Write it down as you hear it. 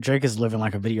Drake is living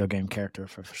like a video game character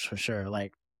for sure.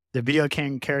 Like the video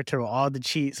game character with all the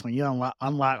cheats when you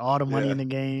unlock all the money Yeah, in the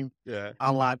game, yeah,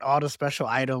 unlock all the special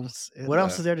items. What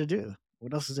else yeah, is there to do?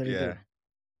 What else is there to do? yeah.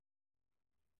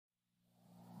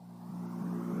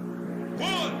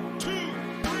 1, 2,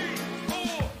 3,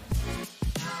 4.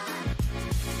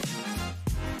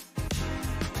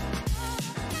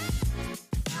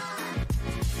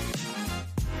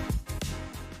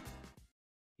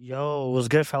 Yo, what's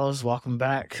good, fellas? Welcome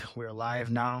back. We're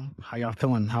live now. How y'all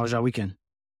feeling? How was y'all weekend?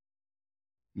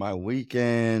 My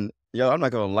weekend, yo, I'm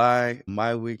not gonna lie.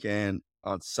 My weekend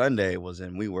on Sunday was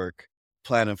in WeWork,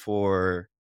 planning for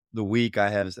the week. I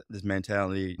have this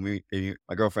mentality.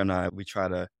 My girlfriend and I, we try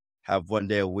to have one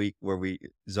day a week where we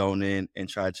zone in and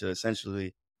try to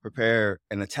essentially prepare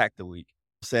and attack the week.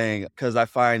 Saying because I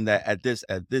find that at this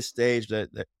stage that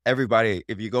everybody,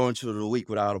 if you go into the week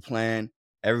without a plan,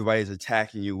 everybody's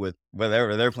attacking you with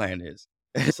whatever their plan is.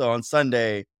 So on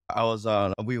Sunday, I was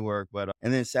on a WeWork, but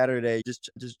and then Saturday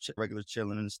regular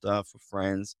chilling and stuff with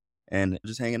friends and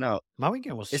just hanging out. My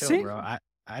weekend was It chill, seemed bro. I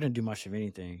didn't do much of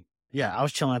anything. Yeah, I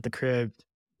was chilling at the crib,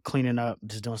 cleaning up,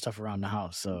 just doing stuff around the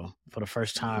house. So for the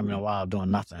first time in a while, doing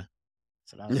nothing.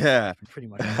 So that was Yeah, pretty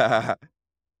much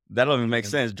that don't even make it.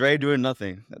 sense. Dre doing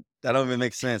nothing. That don't even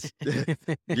make sense. You're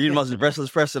the most restless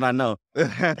person I know.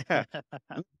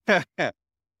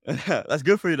 That's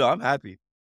good for you though. I'm happy.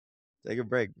 Take a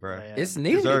break, bro. Yeah, it's You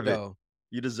needed deserve it. though.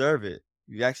 You deserve it.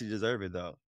 You actually deserve it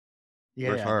though.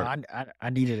 Work yeah. No, hard. I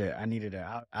needed it. I needed it.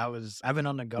 I've been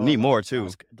on the You go a need lot more too.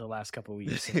 the last couple of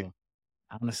weeks. So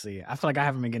honestly, I feel like I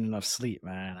haven't been getting enough sleep,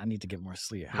 man. I need to get more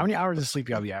sleep. How many hours of sleep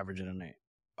y'all be averaging a night?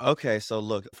 Okay, so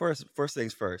look, first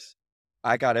things first.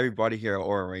 I got everybody here at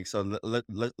Aura Ring, so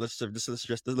let's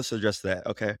address that.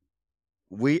 Okay,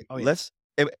 we Oh yeah. let's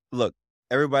look,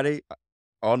 everybody.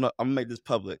 I'm gonna make this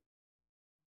public.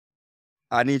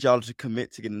 I need y'all to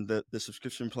commit to getting the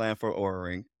subscription plan for Aura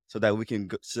Ring so that we can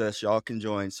so that y'all can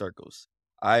join circles.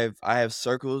 I have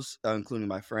circles, including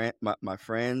my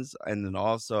friends, and then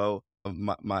also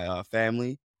my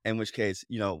family. In which case,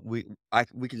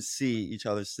 we can see each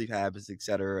other's sleep habits,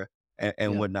 etc., and Yeah.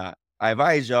 whatnot. I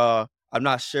advise y'all. I'm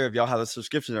not sure if y'all have a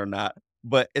subscription or not,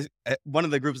 but one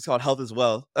of the groups is called Health as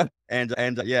well, and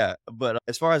yeah. But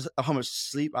as far as how much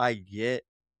sleep I get,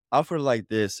 I'll put it like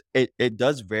this: it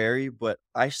does vary, but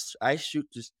I shoot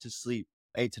to sleep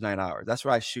 8 to 9 hours. That's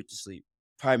where I shoot to sleep,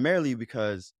 primarily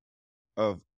because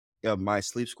of my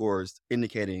sleep scores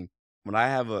indicating when I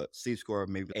have a sleep score of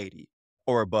maybe 80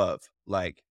 or above,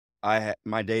 like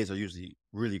my days are usually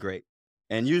really great.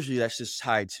 And usually that's just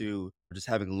tied to just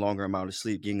having a longer amount of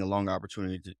sleep, getting a longer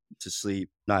opportunity to sleep,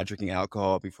 not drinking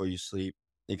alcohol before you sleep,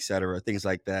 etc., things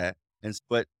like that.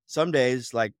 But some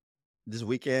days, like this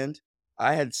weekend,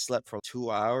 I had slept for 2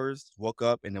 hours, woke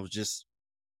up, and I just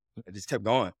kept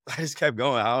going. I just kept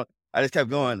going. I just kept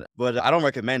going. But I don't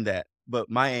recommend that. But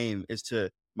my aim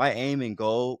and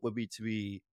goal would be to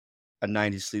be a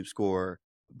 90 sleep score.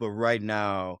 But right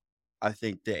now, I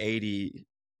think the 80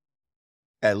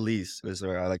 at least is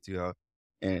where I like to go.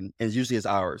 And usually it's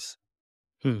hours.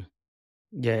 Hmm.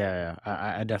 Yeah.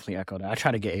 I definitely echo that. I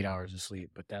try to get 8 hours of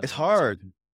sleep, but that's It's hard.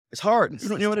 It's hard.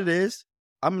 You know what it is?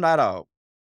 I'm not out.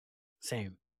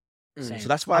 Same. Mm. So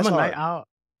that's why I'm it's a night hard. owl.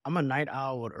 I'm a night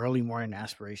owl with early morning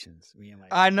aspirations. Meaning like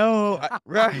I know. I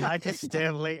Right. like to stay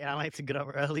up late and I like to get up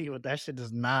early, but that shit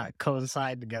does not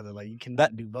coincide together. Like you That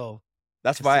cannot do both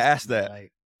that's why I asked consistently. that.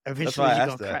 Like That's eventually why I you're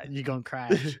asked gonna that. you're gonna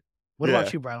crash. What Yeah.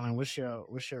 about you, Brylan? What's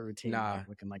your routine Nah, like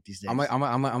looking like these days? I'm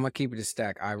gonna keep it a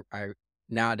stack. I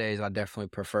nowadays I definitely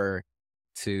prefer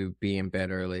to be in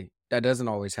bed early. That doesn't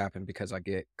always happen because I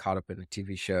get caught up in a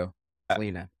TV show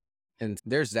cleaning, and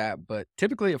there's that. But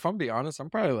typically, if I'm being honest, I'm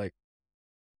probably like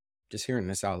just hearing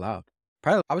this out loud.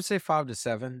 Probably I would say 5 to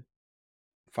 7,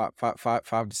 5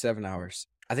 to 7 hours.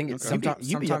 I think it's Okay.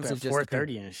 You be up sometimes at it just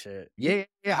 4:30 and shit. Yeah.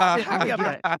 I be up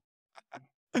at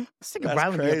this nigga That's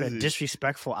Brylan be up at crazy.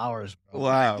 disrespectful hours, bro.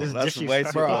 Wow, Just that's way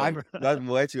too disrespectful, Bro, bro. that's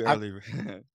way too I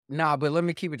early. Nah, but let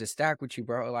me keep it a stack with you,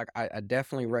 bro. Like I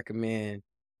definitely recommend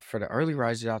for the early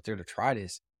risers out there to try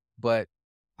this. But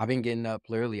I've been getting up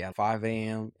literally at 5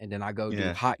 a.m. and then I go do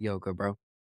Yeah. hot yoga, bro.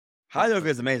 Hot yoga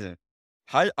is amazing.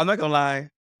 I'm not gonna lie,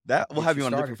 that will Get have you you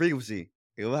on a started. different frequency.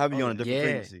 It will have you Oh on a yeah. different Yeah.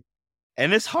 frequency.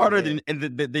 And it's harder Yeah.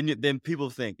 than people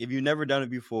think. If you've never done it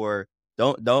before,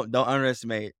 don't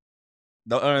underestimate.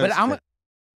 Don't But underestimate.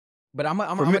 I'm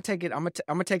For gonna me, take it. I'm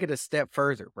gonna take it a step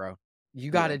further, bro. You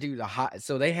yeah. gotta do the hot.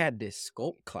 So they had this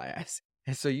sculpt class,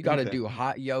 and so you gotta do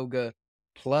hot yoga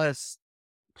plus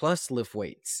lift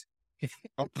weights.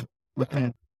 I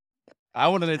wouldn't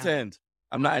Nah. attend.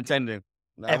 I'm not intending.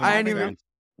 I At wouldn't I 5 ain't even. a.m. attend.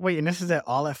 Wait, and this is at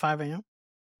all at 5 a.m.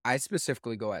 I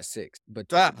specifically go at 6,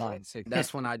 but Ah. 5 and 6.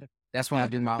 That's when I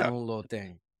do my own little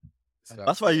thing. So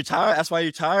That's why you tired. That's why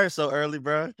you tired so early,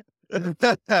 bro.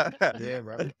 yeah,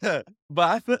 bro. But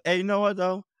I feel, hey, you know what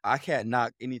though? I can't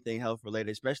knock anything health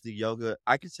related, especially yoga.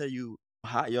 I can tell you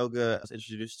hot yoga I was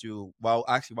introduced to while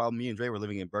me and Dre were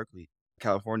living in Berkeley,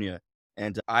 California,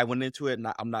 and I went into it. And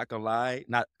I'm not gonna lie,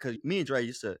 not because me and Dre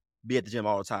used to be at the gym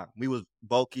all the time. We was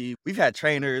bulky. We've had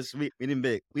trainers. We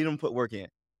didn't put work in,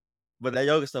 but that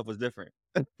yoga stuff was different.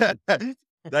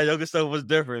 That yoga stuff was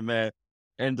different, man.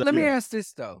 And Let me ask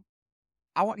this though.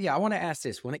 I want to ask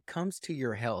this. When it comes to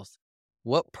your health,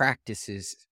 what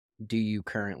practices do you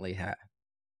currently have?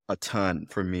 a ton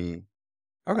for me.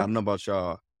 I Okay. don't know about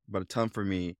y'all, but a ton for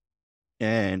me.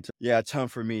 And yeah, a ton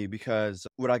for me because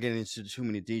without getting into too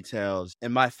many details,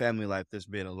 in my family life, there's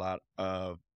been a lot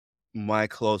of my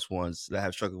close ones that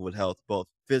have struggled with health, both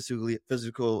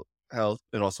physical health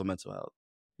and also mental health.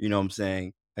 You know what I'm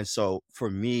saying? And so for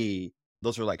me,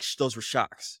 those were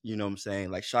shocks, you know what I'm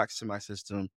saying? Like shocks to my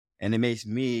system. And it makes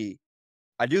me,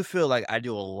 I do feel like I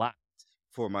do a lot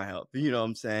for my health, you know what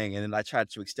I'm saying? And then I try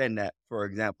to extend that, for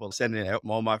example, sending it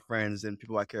all my friends and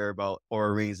people I care about,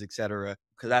 Aura Rings, etc.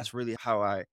 Because that's really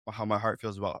how my heart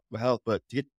feels about my health. But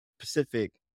to get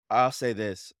specific, I'll say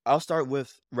this. I'll start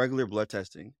with regular blood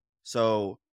testing.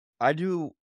 So I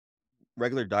do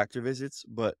regular doctor visits,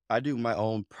 but I do my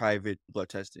own private blood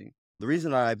testing. The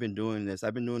reason I've been doing this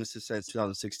since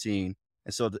 2016.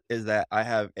 And so is that I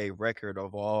have a record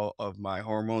of all of my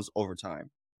hormones over time.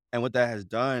 And what that has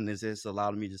done is it's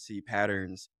allowed me to see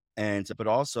patterns. But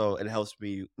also it helps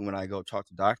me when I go talk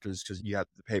to doctors because you have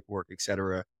the paperwork,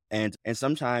 etc. And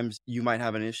sometimes you might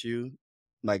have an issue,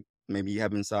 like maybe you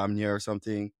have insomnia or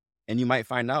something, and you might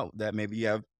find out that maybe you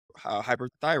have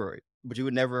hyperthyroid, but you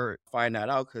would never find that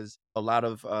out because a lot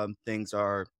of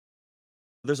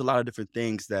there's a lot of different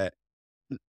things that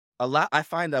I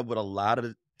find that with a lot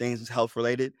of things health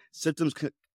related, symptoms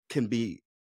can be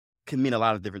can mean a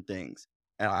lot of different things.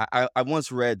 And I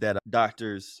once read that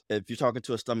doctors, if you're talking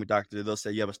to a stomach doctor, they'll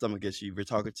say you have a stomach issue. If you're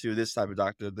talking to this type of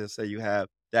doctor, they'll say you have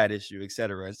that issue,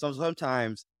 etc. And so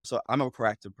sometimes, so I'm a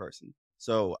proactive person.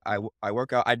 So I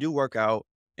work out. I do work out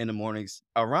in the mornings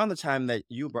around the time that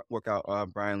you work out,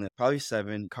 Brian. Probably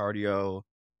 7 cardio,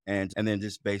 and then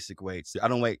just basic weights. I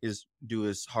don't do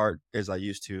as hard as I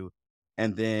used to.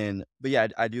 And then, but yeah,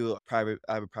 I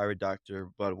have a private doctor,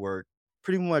 blood work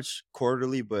pretty much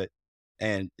quarterly,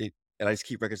 and I just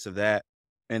keep records of that.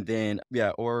 And then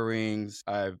yeah, Aura Rings.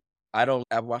 I don't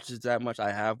Apple Watches that much.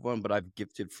 I have one, but I've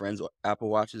gifted friends Apple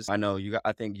Watches. I know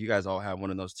I think you guys all have one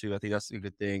of those too. I think that's a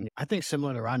good thing. I think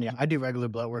similar to Rodney, I do regular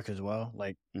blood work as well,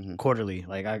 like Mhm. quarterly.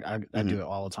 Like I Mhm. do it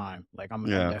all the time. Like I'm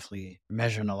Yeah. definitely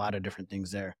measuring a lot of different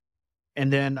things there.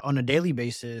 And then on a daily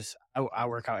basis, I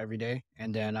work out every day,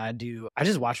 and then I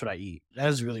just watch what I eat. That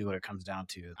is really what it comes down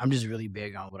to. I'm just really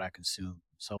big on what I consume.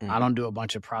 So I Mhm. don't do a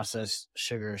bunch of processed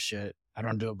sugar shit. I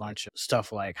don't do a bunch of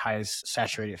stuff like high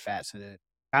saturated fats in it.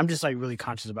 I'm just like really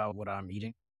conscious about what I'm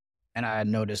eating. And I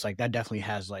noticed like that definitely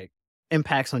has like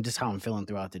impacts on just how I'm feeling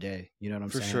throughout the day. You know what I'm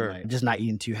For saying? sure. Like just not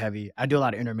eating too heavy. I do a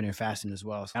lot of intermittent fasting as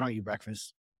well. So I don't eat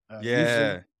breakfast. Usually,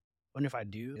 Yeah. and if I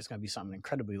do, it's gonna be something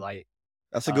incredibly light.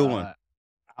 That's a good one.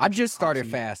 I just started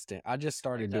coffee, fasting. I just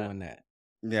started like that. doing that.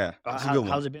 Yeah. That's a good one.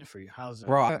 How's it been for you? How's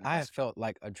Bro, it? I have felt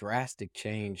like a drastic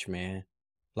change, man.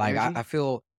 Like Energy? I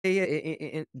feel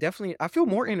yeah, definitely I feel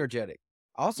more energetic.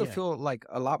 I also Yeah. feel like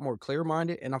a lot more clear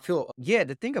minded. And I feel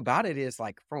the thing about it is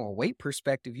like from a weight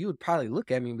perspective, you would probably look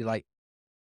at me and be like,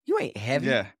 you ain't heavy.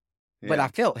 Yeah. But I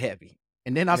felt heavy.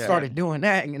 And then I Yeah. started doing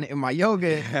that in my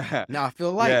yoga. Now I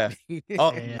feel light.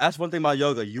 Oh, Yeah. that's one thing about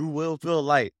yoga. You will feel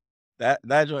light.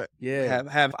 That joint Yeah.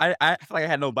 I feel like I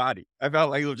had no body. I felt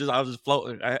like I was just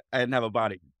floating. I didn't have a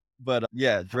body. But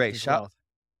yeah, Health Dre, is wealth.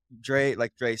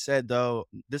 like Dre said though,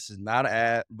 this is not an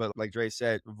ad, but like Dre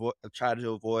said, try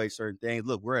to avoid certain things.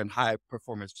 Look, we're in high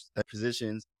performance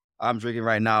positions. I'm drinking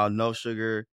right now, no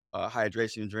sugar,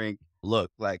 hydration drink. Look,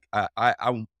 like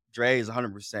I'm Dre is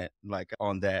 100% like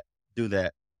on that. Do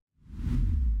that.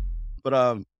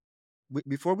 But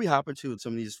before we hop into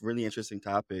some of these really interesting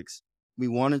topics, we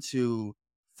wanted to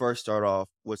first start off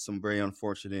with some very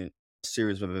unfortunate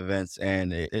series of events,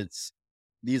 and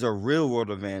these are real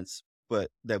world events, but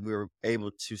that we were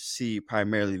able to see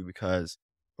primarily because,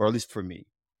 or at least for me,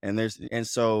 and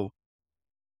so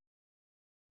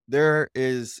there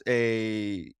is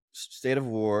a state of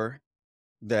war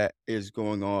that is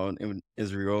going on in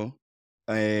Israel.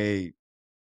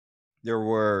 There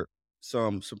were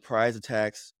some surprise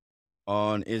attacks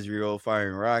on Israel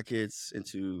firing rockets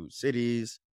into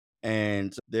cities,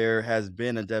 and there has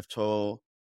been a death toll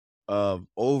of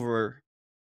over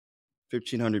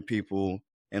 1,500 people,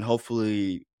 and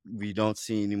hopefully we don't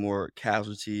see any more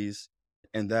casualties.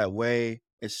 And that way,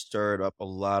 it stirred up a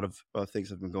lot of things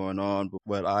that have been going on. But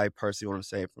what I personally want to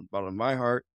say from the bottom of my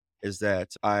heart is that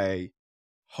I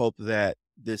hope that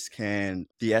this can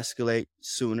de-escalate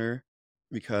sooner,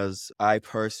 because I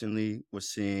personally was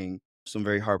seeing some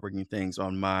very heartbreaking things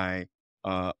on my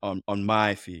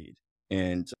feed,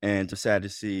 and it's sad to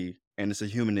see, and it's a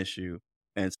human issue,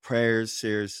 and it's prayers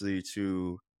seriously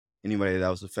to anybody that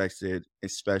was affected,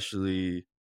 especially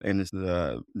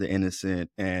the innocent.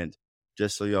 And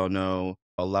just so y'all know,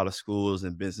 a lot of schools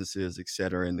and businesses, et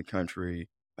cetera, in the country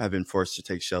have been forced to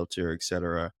take shelter, et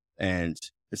cetera, and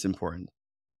it's important.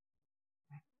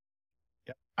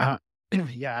 Yeah.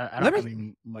 Yeah, I Let don't have me.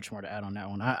 any much more to add on that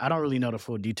one. I don't really know the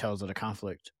full details of the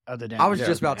conflict other than I was Yeah.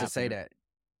 just been about to say happening. that.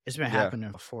 It's been Yeah.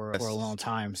 happening for a long Yes.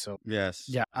 time. So Yes.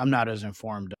 yeah, I'm not as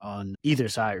informed on either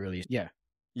side really. Yeah.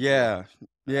 Yeah.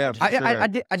 Yeah, for I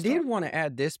sure. did want to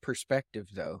add this perspective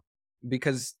though,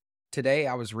 because today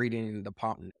I was reading the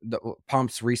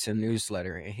Pump's recent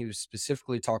newsletter, and he was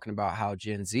specifically talking about how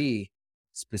Gen Z,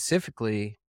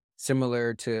 specifically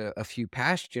similar to a few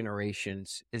past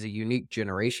generations, is a unique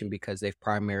generation because they've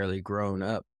primarily grown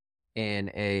up in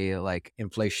a like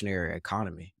inflationary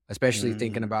economy. Especially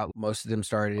thinking Mhm. about most of them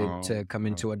started to come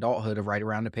into adulthood right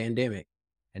around the pandemic,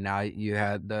 and now you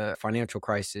had the financial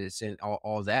crisis and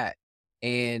all that.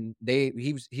 And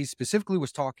he specifically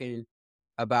was talking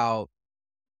about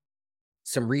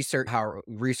some research, how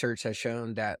research has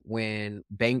shown that when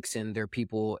banks and their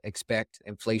people expect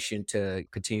inflation to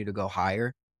continue to go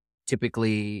higher,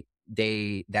 typically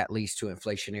that leads to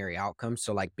inflationary outcomes.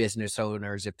 So like business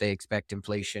owners, if they expect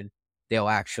inflation, they'll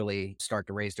actually start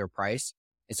to raise their price.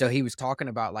 And so he was talking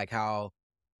about like how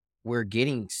we're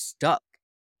getting stuck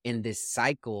in this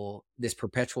cycle, this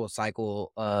perpetual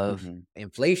cycle of Mhm.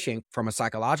 inflation from a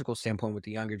psychological standpoint with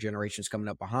the younger generations coming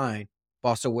up behind, but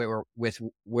also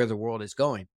where the world is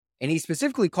going. And he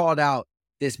specifically called out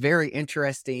this very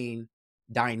interesting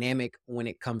dynamic when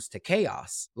it comes to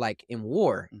chaos, like in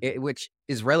war, Mhm. which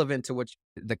is relevant to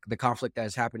the conflict that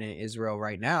is happening in Israel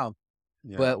right now.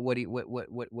 Yeah. But what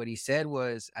he said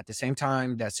was, at the same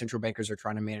time that central bankers are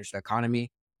trying to manage the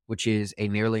economy, which is a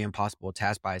nearly impossible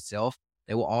task by itself,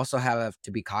 they will also have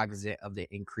to be cognizant of the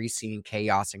increasing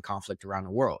chaos and conflict around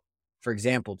the world. For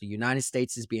example, the United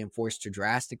States is being forced to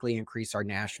drastically increase our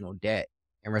national debt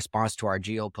in response to our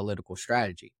geopolitical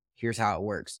strategy. Here's how it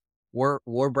works.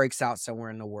 War breaks out somewhere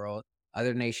in the world.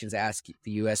 Other nations ask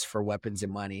the U.S. for weapons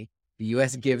and money. The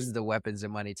U.S. gives the weapons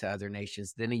and money to other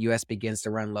nations. Then the U.S. begins to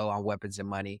run low on weapons and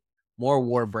money. More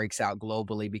war breaks out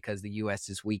globally because the U.S.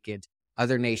 is weakened.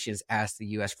 Other nations ask the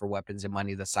U.S. for weapons and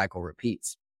money. The cycle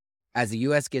repeats. As the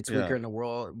U.S. gets weaker Yeah. and the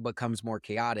world becomes more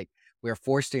chaotic, we are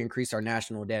forced to increase our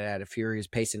national debt at a furious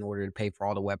pace in order to pay for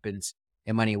all the weapons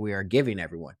and money we are giving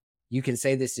everyone. You can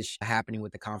say this is happening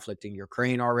with the conflict in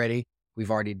Ukraine already.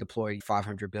 We've already deployed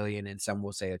 $500 billion, and some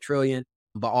will say $1 trillion.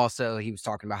 But also, he was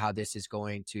talking about how this is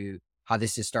starting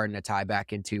to tie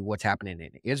back into what's happening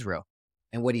in Israel.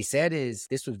 And what he said is,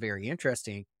 this was very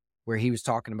interesting, where he was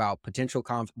talking about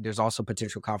there's also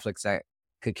potential conflicts that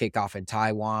could kick off in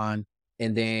Taiwan.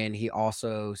 And then he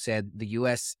also said the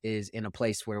U.S. is in a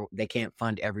place where they can't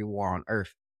fund every war on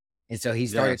earth. And so he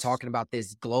started Yes. talking about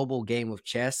this global game of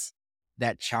chess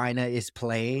that China is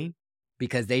playing,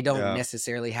 because they don't Yeah.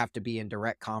 necessarily have to be in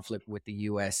direct conflict with the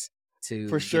U.S. to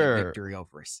For get a sure. victory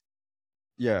over us.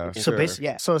 Yeah, So sure. basically,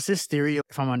 yeah. So it's this theory,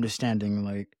 if I'm understanding,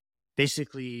 like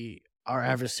basically our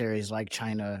adversaries like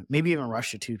China, maybe even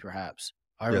Russia too, perhaps,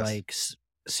 are Yes. like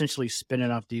essentially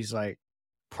spinning up these like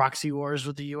proxy wars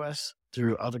with the U.S.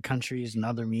 through other countries and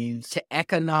other means. To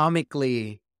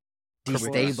economically Correct.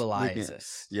 destabilize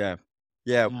us. Yeah.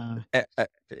 Yeah.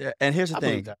 And here's the I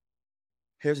believe thing. that.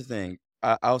 Here's the thing.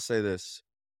 I'll say this.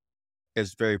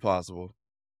 It's very plausible.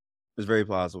 It's very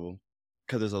plausible,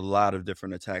 because there's a lot of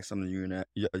different attacks on the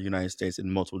United States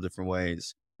in multiple different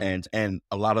ways. And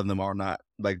a lot of them are not,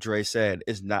 like Dre said,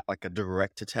 it's not like a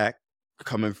direct attack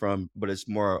coming from, but it's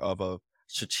more of a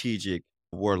strategic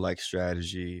warlike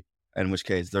strategy, in which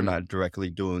case they're not directly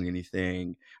doing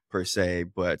anything per se,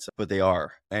 but they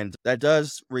are. And that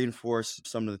does reinforce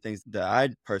some of the things that I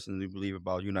personally believe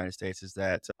about the United States, is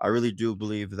that I really do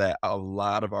believe that a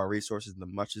lot of our resources, as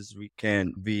much as we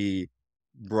can, be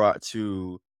brought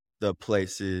to the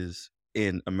places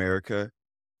in America.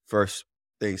 First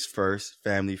things first,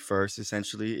 family first,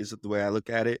 essentially, is the way I look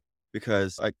at it.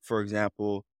 Because, like, for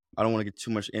example, I don't want to get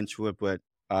too much into it, but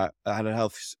I had a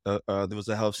there was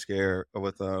a health scare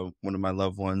with one of my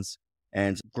loved ones,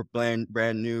 and we're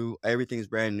brand new. Everything's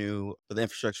brand new, but the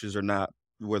infrastructures are not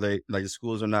where the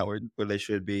schools are not where they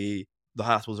should be. the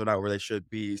hospitals are not where they should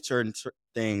be, certain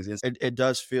things. And it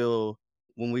does feel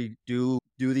when we do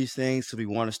these things because we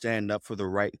want to stand up for the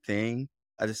right thing,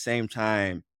 at the same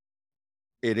time,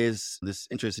 it is this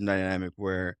interesting dynamic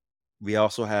where we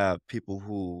also have people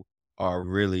who are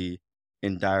really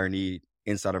in dire need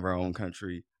inside of our own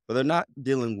country, but they're not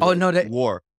dealing Oh with no, that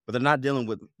war. But they're not dealing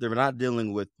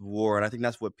with war, and I think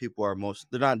that's what people are most.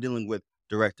 They're not dealing with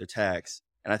direct attacks,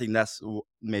 and I think that's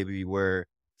maybe where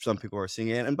some people are seeing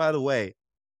it. And by the way,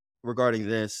 regarding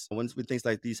this, when things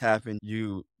like these happen,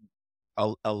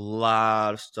 a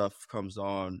lot of stuff comes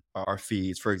on our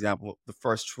feeds. For example, the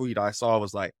first tweet I saw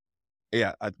was like,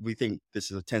 yeah, we think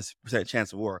this is a 10%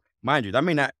 chance of war. Mind you, that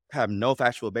may not have no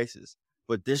factual basis,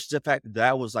 but this the fact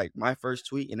that was like my first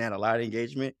tweet and had a lot of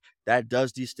engagement, that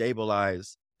does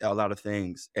destabilize a lot of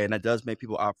things. And that does make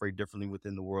people operate differently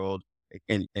within the world.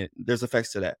 And there's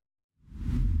effects to that.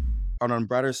 On the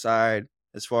brighter side,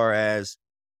 as far as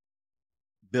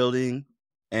building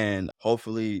and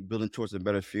hopefully building towards a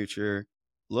better future,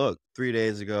 look, 3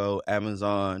 days ago,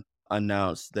 Amazon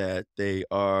announced that they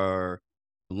are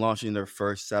launching their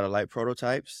first satellite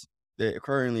prototypes. They're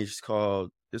currently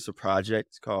it's a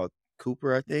project called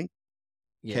Cooper, I think.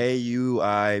 yeah.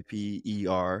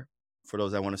 Kuiper, for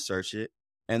those that want to search it.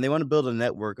 And they want to build a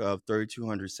network of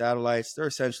 3,200 satellites. They're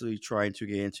essentially trying to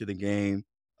get into the game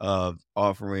of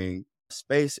offering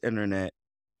space internet.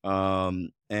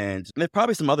 And there's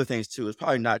probably some other things too. It's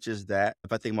probably not just that.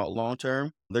 If I think about long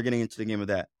term, they're getting into the game of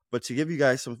that. But to give you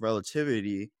guys some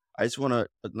relativity, I just want to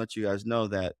let you guys know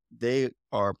that they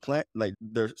are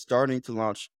they're starting to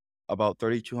launch about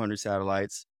 3,200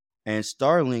 satellites, and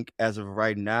Starlink, as of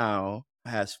right now,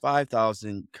 has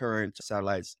 5,000 current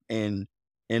satellites in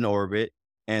orbit,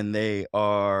 and their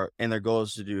goal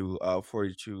is to do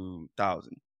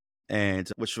 42,000, and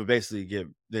which will basically give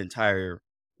the entire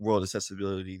world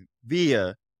accessibility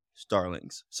via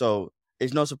Starlinks. So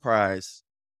it's no surprise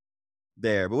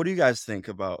there. But what do you guys think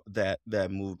about that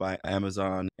move by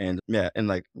Amazon and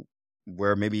like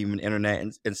where maybe even internet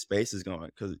and space is going?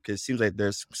 Because it seems like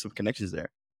there's some connections there.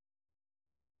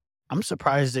 I'm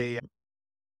surprised they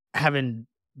haven't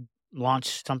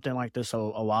launched something like this a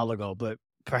while ago, but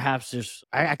perhaps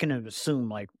I can assume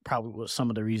like probably what some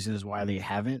of the reasons why they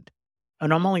haven't.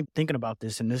 And I'm only thinking about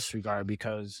this in this regard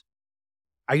because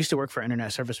I used to work for an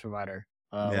internet service provider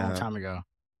a long Yeah. time ago.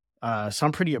 So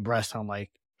I'm pretty abreast on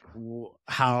like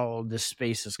how this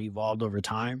space has evolved over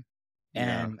time.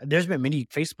 Yeah. And there's been many,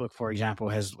 Facebook, for example,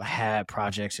 has had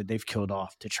projects that they've killed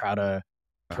off to try to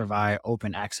provide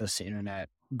open access to internet.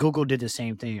 Google did the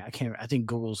same thing. I think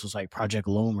Google's was like Project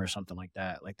Loom or something like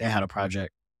that. Like they had a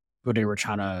project where they were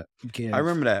trying to I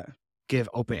remember that. give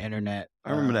open internet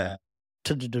I remember that.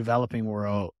 to the developing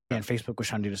world, and Facebook was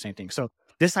trying to do the same thing. So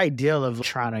this idea of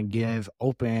trying to give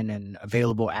open and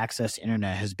available access to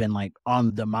internet has been like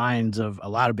on the minds of a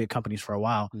lot of big companies for a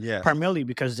while, Yeah. primarily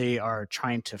because they are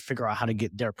trying to figure out how to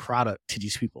get their product to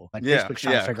these people. Like Yeah. Facebook's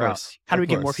trying Yeah. to Of figure out course. how do we Of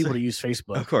get more course. people to use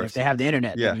Facebook? Of course. If they have the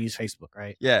internet, Yeah. they can use Facebook,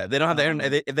 right? Yeah. They don't have the Um,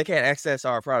 internet. If they can't access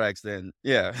our products, then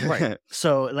yeah. Right.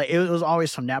 So like it was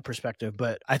always from that perspective.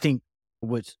 But I think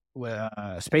what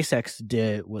SpaceX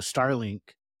did with Starlink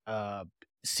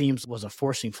seems was a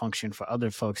forcing function for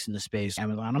other folks in the space.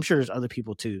 Amazon, I'm sure there's other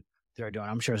people too that are doing it.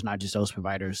 I'm sure it's not just those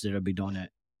providers that will be doing it.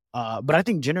 But I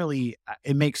think generally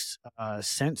it makes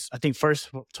sense. I think first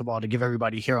of all, to give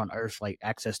everybody here on Earth like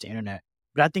access to internet.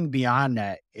 But I think beyond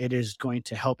that, it is going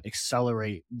to help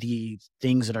accelerate the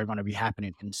things that are going to be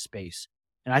happening in space.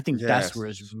 And I think that's where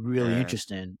it's Yes. really Yeah.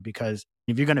 interesting, because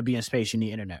if you're going to be in space, you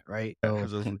need internet, right? So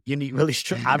Absolutely. you need really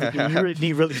strong. Obviously, you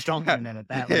need really strong internet at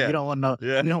that. Like, Yeah. you don't want no,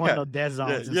 Yeah. you don't want Yeah. no dead Yeah.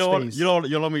 zones in You don't want space. you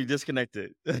don't want me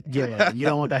disconnected. Yeah, you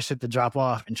don't want that shit to drop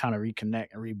off and trying to reconnect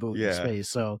and reboot in Yeah. space.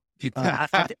 So I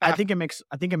think it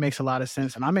makes a lot of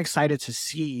sense, and I'm excited to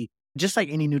see, just like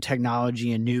any new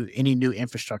technology and any new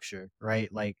infrastructure,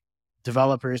 right? Like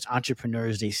developers,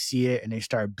 entrepreneurs, they see it and they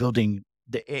start building.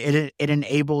 It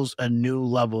enables a new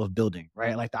level of building,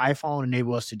 right? Like the iPhone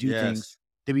enabled us to do things Yes.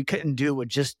 that we couldn't do with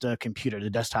just the computer, the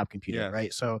desktop computer, Yes.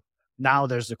 right? So now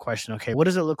there's the question, okay, what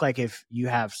does it look like if you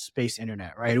have space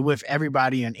internet, right? If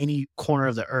everybody in any corner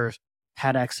of the earth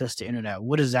had access to internet,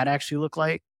 what does that actually look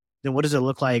like? Then what does it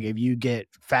look like if you get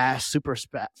super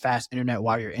fast internet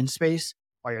while you're in space,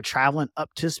 while you're traveling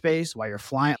up to space, while you're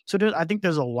flying? So I think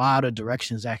there's a lot of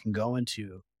directions that can go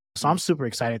into. So I'm super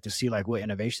excited to see like what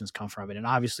innovations come from it. And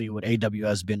obviously with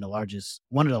AWS being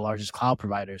one of the largest cloud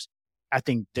providers, I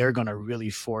think they're going to really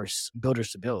force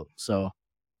builders to build. So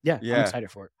yeah, I'm Yeah. excited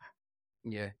for it.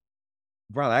 Yeah.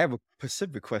 Brian, I have a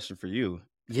specific question for you.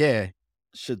 Yeah.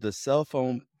 Should the cell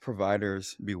phone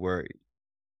providers be worried?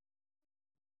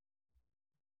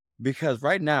 Because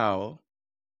right now,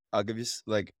 I'll give you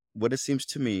like what it seems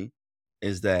to me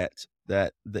is that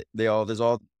there's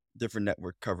all different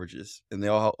network coverages, and they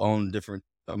all own different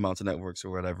amounts of networks or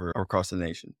whatever across the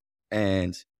nation.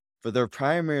 And for their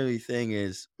primary thing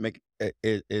is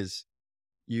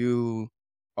you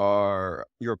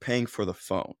you're paying for the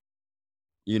phone.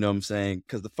 You know what I'm saying?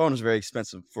 Because the phone is very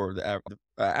expensive for the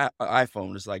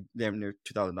iPhone is like damn near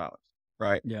 $2,000,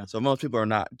 right? Yeah. So most people are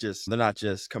they're not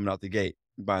just coming out the gate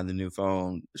buying the new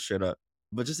phone straight up.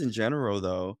 But just in general,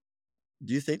 though,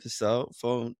 do you think the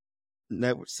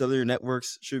cellular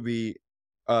networks should be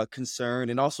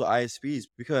concerned, and also ISPs?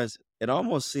 Because it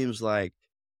almost seems like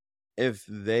if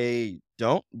they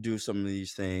don't do some of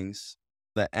these things,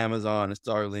 that Amazon and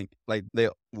Starlink, like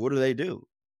what do they do?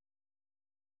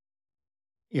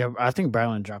 Yeah, I think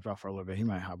Brylan dropped off for a little bit. He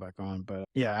might hop back on, but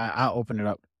yeah, I'll open it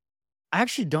up. I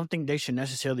actually don't think they should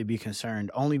necessarily be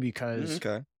concerned, only because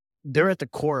Okay. they're at the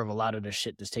core of a lot of the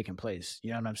shit that's taking place. You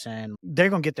know what I'm saying? They're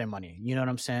gonna get their money. You know what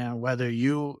I'm saying? Whether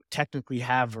you technically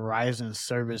have Verizon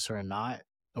service or not,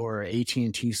 or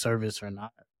AT&T service or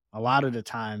not, a lot of the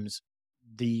times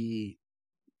the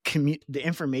the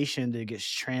information that gets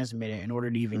transmitted in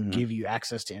order to even Mhm. give you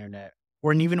access to internet,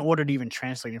 or even in order to even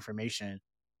translate information,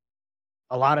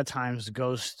 a lot of times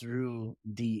goes through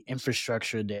the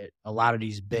infrastructure that a lot of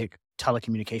these big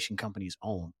telecommunication companies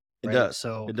own, It right? does.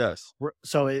 So It does.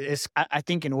 I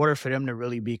think in order for them to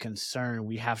really be concerned,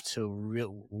 we would have to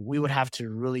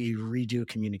really redo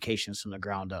communications from the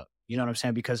ground up. You know what I'm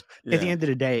saying? Because at the Yeah. end of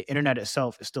the day, internet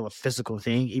itself is still a physical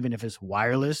thing, even if it's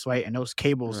wireless, right? And those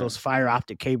cables, Right. those fiber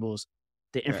optic cables,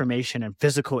 the Yeah. information and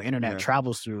physical internet Yeah.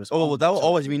 travels through is Oh, well, all that will so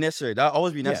always be necessary. That will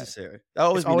always be yeah, necessary. That will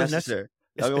always it's be always necessary. necessary.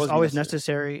 That will It's always be always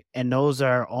necessary. necessary, and those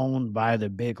are owned by the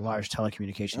big, large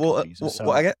telecommunication companies. And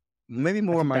Well, I so get maybe I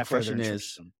more of think my that further question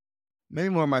entrenches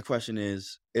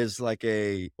is them. like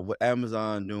what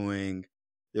Amazon doing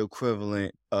the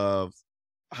equivalent of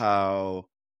how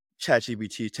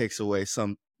ChatGPT takes away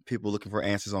some people looking for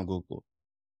answers on Google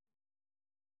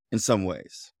in some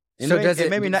ways. So does And it?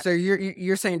 maybe not So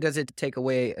you're saying does it take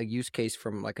away a use case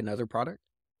from like another product?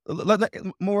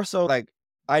 more so like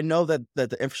I know that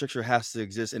the infrastructure has to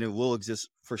exist and it will exist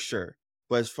for sure.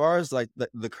 But as far as like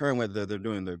the current way that they're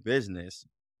doing their business,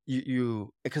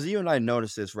 because you and I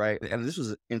noticed this, right? And this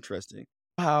was interesting.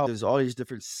 How there's all these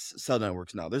different cell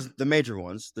networks now. There's the major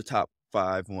ones, the top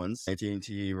 5 ones: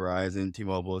 AT&T, Verizon,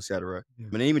 T-Mobile, etc. Yeah.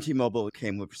 And even T-Mobile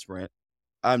came with Sprint.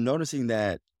 I'm noticing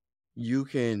that you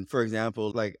can, for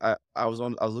example, like I was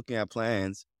looking at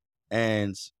plans,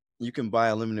 and you can buy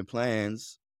unlimited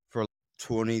plans for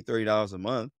 $20-$30 a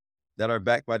month that are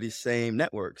backed by these same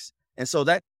networks. And so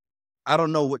that I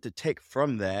don't know what to take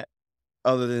from that,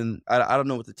 other than I don't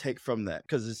know what to take from that,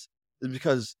 because it's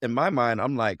because in my mind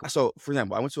I'm like, so for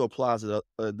example, I went to a plaza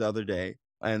the other day,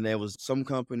 and there was some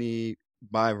company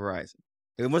by Verizon.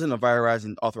 It wasn't a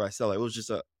Verizon authorized seller. It was just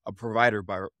a provider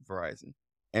by Verizon.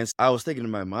 And so I was thinking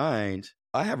in my mind,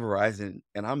 I have Verizon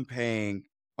and I'm paying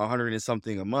 100 and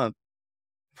something a month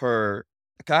per.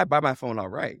 Can I buy my phone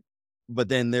outright? But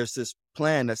then there's this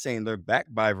plan that's saying they're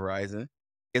backed by Verizon.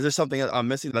 Is there something that I'm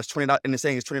missing that's $20 and it's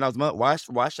saying it's $20 a month?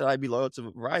 Why should I be loyal to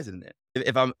Verizon then?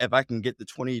 If I can get the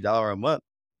 $20 a month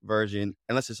version,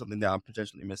 unless there's something that I'm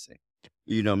potentially missing.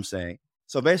 You know what I'm saying?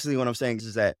 So basically what I'm saying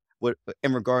is that what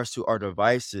in regards to our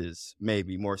devices,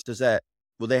 maybe more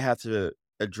will they have to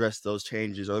address those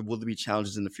changes, or will there be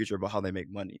challenges in the future about how they make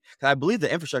money? Because I believe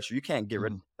the infrastructure you can't get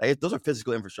rid of. Mm. Like, those are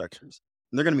physical infrastructures.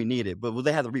 And they're going to be needed, but will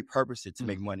they have to repurpose it to Mm.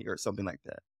 make money or something like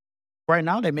that? Right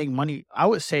now, they make money. I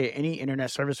would say any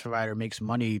internet service provider makes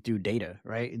money through data,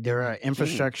 right? They're an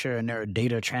infrastructure and they're a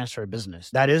data transfer business.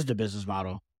 That is the business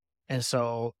model. And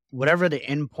so whatever the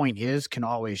end point is can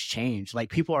always change. Like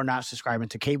people are not subscribing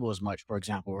to cable as much, for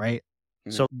example, right?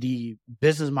 So the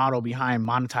business model behind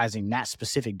monetizing that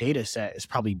specific data set is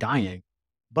probably dying.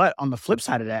 But on the flip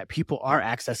side of that, people are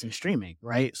accessing streaming,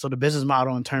 right? So the business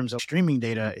model in terms of streaming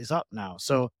data is up now.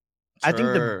 So I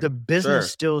think the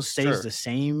business still stays the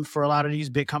same for a lot of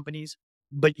these big companies.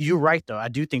 But you're right, though. I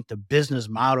do think the business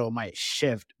model might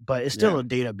shift, but it's still Yeah. a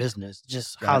data business,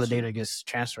 just how the Gotcha. data gets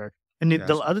transferred. And the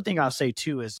Gotcha. other thing I'll say,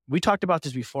 too, is we talked about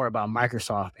this before about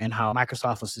Microsoft and how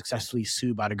Microsoft was successfully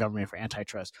sued by the government for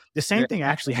antitrust. The same Yeah. thing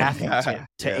actually happened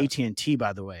to Yeah. AT&T,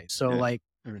 by the way. So, Yeah. like,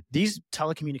 these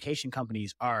telecommunication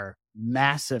companies are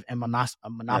massive and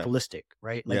monopolistic,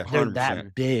 right? Like Yeah, they're 100%.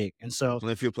 that big. And so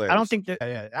Only a few players. I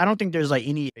don't think there's like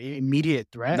any immediate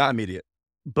threat. Not immediate.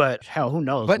 But hell, who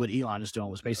knows But- what Elon is doing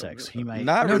with SpaceX? He might.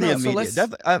 Not No, really no, so immediate.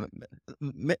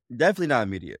 Definitely not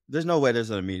immediate. There's no way there's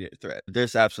an immediate threat.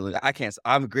 There's absolutely.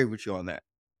 I agree with you on that.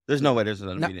 There's no way there's an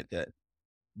No. immediate threat.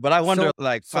 But I wonder, So,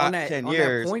 like so on 5, that 10 on that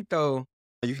years, point though,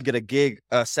 you can get a gig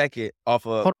a second off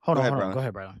of. Hold Go on, ahead, hold on. Brown. Go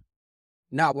ahead, Brian.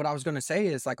 now what I was gonna say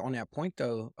is like on that point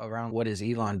though, around what is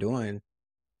Elon doing?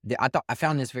 I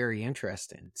found this very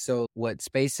interesting. So what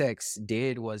SpaceX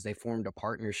did was they formed a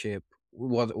partnership.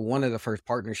 Well, one of the first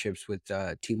partnerships with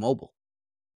T-Mobile,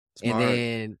 and Smart.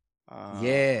 then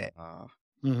yeah,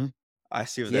 Mm-hmm. I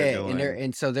see what they're and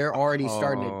doing. so they're already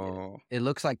starting to. Oh, It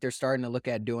looks like they're starting to look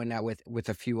at doing that with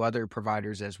a few other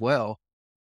providers as well.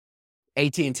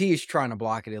 AT&T is trying to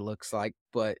block it. It looks like,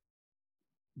 but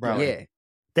Brown. yeah,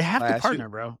 They have Can I to ask you- partner,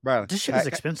 bro. Brown, This shit can is I-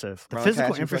 expensive. The Brian, can I physical ask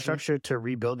you a question? infrastructure to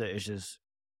rebuild it is just,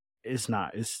 it's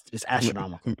not. It's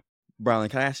astronomical. Brown,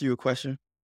 can I ask you a question?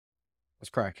 it's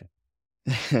cracking.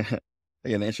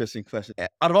 Again, an interesting question.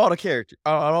 Out of all the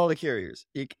carriers,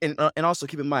 and also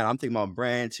keep in mind, I'm thinking about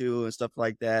brand too and stuff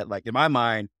like that. Like in my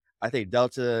mind, I think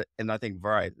Delta and I think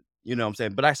Verizon. You know what I'm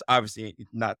saying? But that's obviously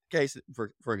not the case.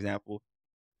 For example,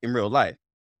 in real life.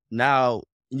 Now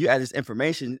you add this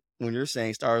information when you're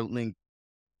saying Starlink.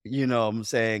 You know what I'm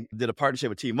saying, did a partnership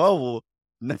with T-Mobile.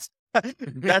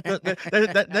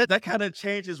 That kind of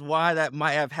changes why that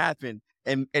might have happened,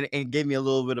 and gave me a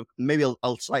little bit of maybe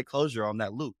a slight closure on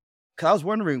that loop. Because I was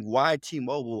wondering why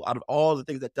T-Mobile, out of all the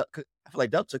things that I feel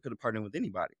like Delta could have partnered with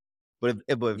anybody, but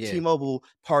if Yeah. T-Mobile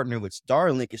partnered with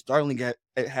Starlink, and Starlink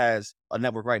it has a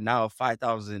network right now of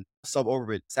 5,000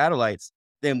 suborbit satellites,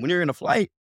 then when you're in a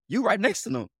flight, you right next to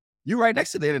them, you right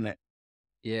next to the internet.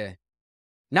 Yeah.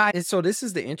 Now, so this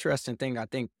is the interesting thing I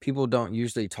think people don't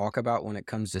usually talk about when it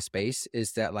comes to space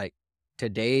is that like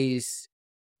today's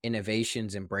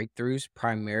innovations and breakthroughs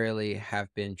primarily have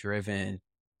been driven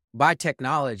by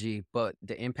technology, but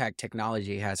the impact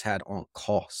technology has had on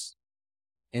costs.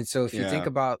 And so if you think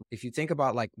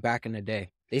about like back in the day,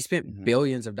 they spent Mhm.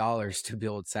 billions of dollars to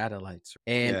build satellites.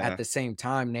 And Yeah. at the same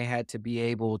time, they had to be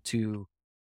able to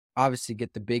obviously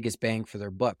get the biggest bang for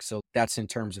their buck. So that's in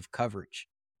terms of coverage.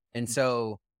 And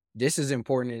so this is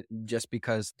important just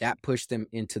because that pushed them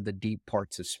into the deep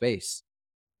parts of space,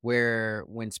 where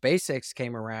when SpaceX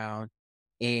came around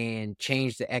and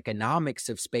changed the economics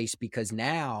of space, because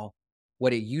now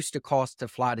what it used to cost to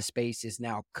fly to space is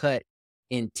now cut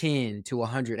in 10 to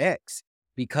 100x,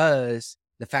 because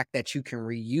the fact that you can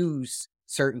reuse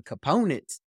certain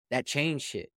components, that changed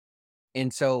shit.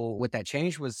 And so what that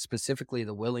changed was specifically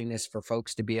the willingness for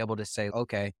folks to be able to say,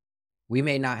 okay, we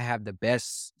may not have the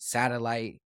best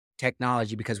satellite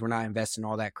technology because we're not investing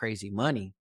all that crazy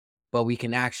money, but we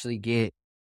can actually get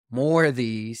more of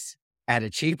these at a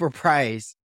cheaper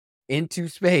price into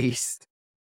space.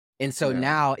 And so Yeah.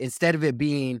 now instead of it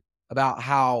being about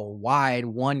how wide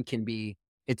one can be,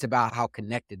 it's about how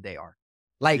connected they are.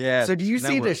 Like, Yeah, so do you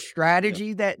see the network.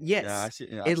 strategy that, yes, Yeah, I see.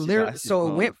 Yeah, it literally,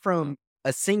 so it went from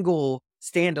a single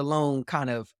standalone kind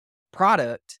of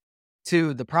product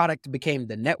to the product became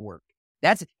the network.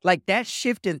 That's like that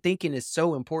shift in thinking is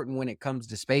so important when it comes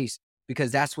to space,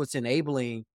 because that's what's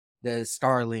enabling the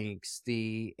Starlinks,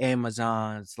 the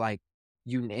Amazons, like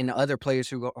you and other players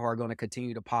who are going to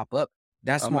continue to pop up.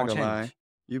 That's I'm small not gonna lie. change.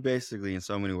 You basically, in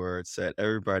so many words, said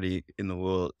everybody in the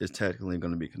world is technically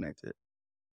going to be connected.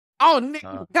 Oh,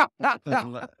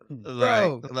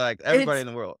 Bro, like everybody it's- in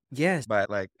the world. yes. But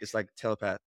like it's like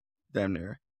telepath, damn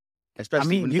near. Especially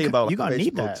mean, when you you think gon- about you gonna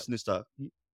need Facebook's that. new stuff.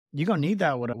 You're gonna need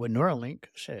that with Neuralink.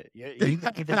 Shit. You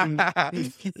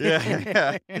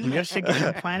Yeah. when your shit gets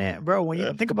implanted, bro. When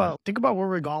you think about where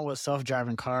we're going with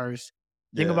self-driving cars,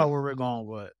 think Yeah. about where we're going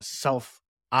with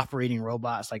self-operating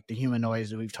robots like the humanoids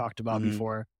that we've talked about Mhm.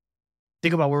 before.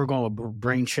 Think about where we're going with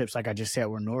brain chips, like I just said,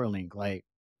 with Neuralink. Like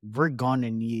we're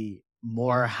gonna need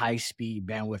more high-speed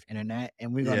bandwidth internet,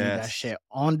 and we're gonna need that Yes. shit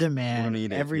on demand need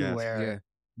it, yes. everywhere, Yeah.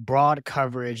 broad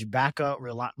coverage, backup,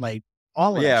 like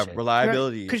all of that Yeah, shit.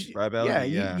 reliability. 'Cause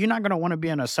Reliability. yeah, you're not gonna want to be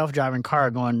in a self-driving car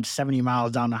going 70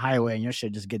 miles down the highway and your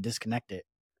shit just get disconnected.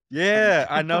 Yeah,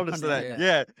 I noticed that. Yeah.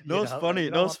 Yeah, You no, it's know, funny.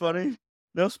 you No, don't it's funny.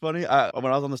 No, it's funny. When I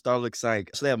was on the Starlink site,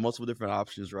 so they have multiple different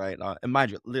options, right? And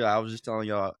mind you, literally, I was just telling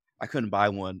y'all I couldn't buy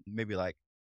one. Maybe like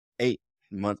 8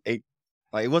 months.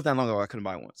 Like it wasn't that long ago. I couldn't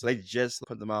buy one, so they just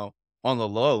put them out on the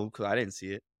low because I didn't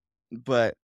see it.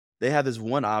 But they have this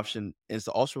one option. And it's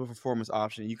the ultra performance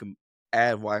option. You can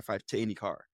add Wi-Fi to any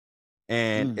car,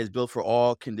 and it's built for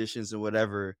all conditions and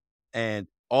whatever. And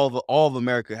all of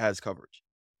America has coverage.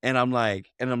 And I'm like,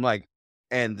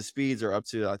 and the speeds are up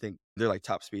to, I think they're like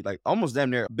top speed, like almost damn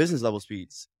near business level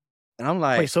speeds. And I'm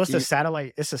like, Wait, so it's you, a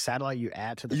satellite? It's a satellite you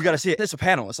add to the. you got to see it. It's a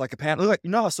panel. It's like a panel. Look, like,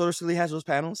 you know how Solar City has those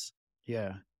panels?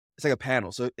 Yeah. It's like a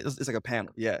panel. So it's like a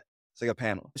panel. Yeah, it's like a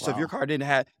panel. So if your Wow. car didn't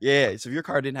have,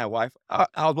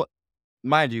 Wi-Fi,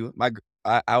 mind you,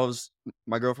 I was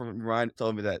my girlfriend Ryan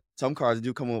told me that some cars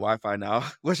do come with Wi-Fi now,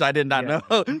 which I did not Yeah.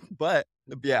 know. But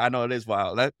yeah, I know it is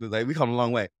wild. Like we come a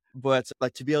long way. But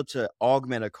like to be able to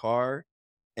augment a car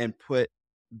and put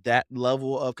that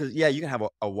level of because yeah, you can have a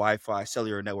Wi-Fi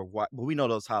cellular network, but we know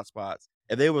those hotspots.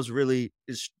 If they was really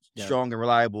Yeah. strong and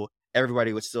reliable,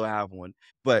 everybody would still have one.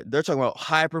 But they're talking about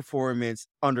high performance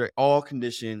under all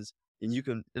conditions, and you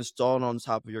can install it on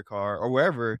top of your car or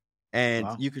wherever, and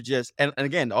Wow. you could just and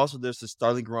again, also there's the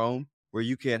Starlink Roam where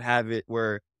you can have it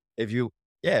where if you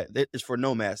it's for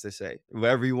nomads, they say.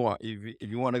 Wherever you want. If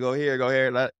you want to go here, go here.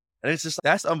 And it's just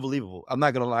that's unbelievable. I'm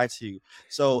not gonna lie to you.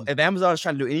 So Mm. if Amazon is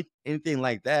trying to do anything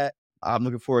like that, I'm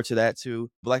looking forward to that too.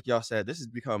 But like y'all said, this has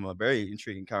become a very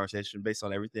intriguing conversation based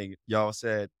on everything y'all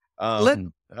said. Let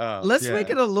Let's make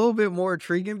Yeah, it a little bit more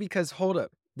intriguing because hold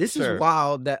up. This is sure.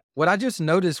 wild that what I just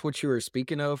noticed what you were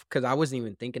speaking of, because I wasn't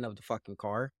even thinking of the fucking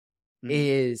car, Mhm.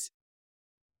 is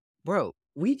bro,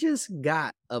 we just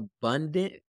got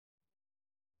abundant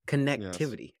Yes.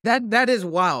 connectivity. That is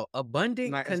wild.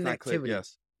 Abundant It's not clear. connectivity.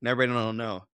 Yes. And everybody don't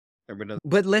know. Everybody doesn't.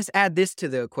 But let's add this to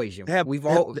the equation. They have, We've they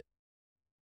have, all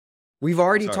we've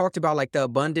already sorry. talked about like the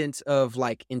abundance of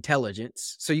like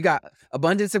intelligence. So you got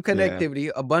abundance of Yeah.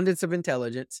 connectivity, abundance of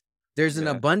intelligence. There's an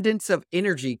Yeah. abundance of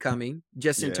energy coming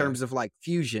just in Yeah. terms of like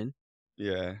fusion.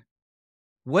 Yeah.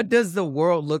 What does the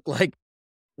world look like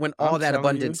when all I'm that telling you,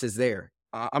 abundance is there?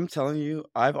 I'm telling you,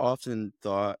 I've often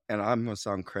thought, and I'm gonna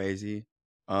sound crazy.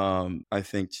 I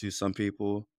think to some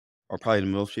people, or probably to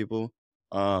most people,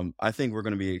 I think we're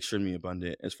gonna be extremely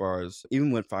abundant as far as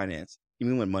even with finance,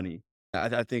 even with money.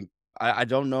 I think I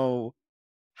don't know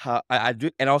how I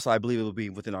do, and also I believe it will be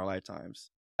within our lifetimes.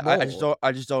 Whoa.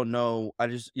 I just don't know. I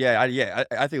just I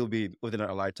think it will be within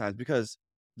our lifetimes because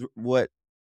what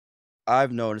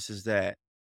I've noticed is that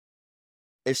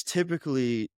it's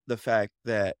typically the fact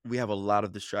that we have a lot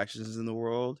of distractions in the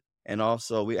world, and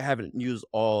also we haven't used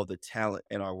all the talent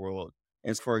in our world.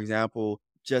 And for example,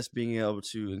 just being able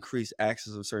to increase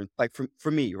access of certain, like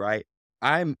for me, right?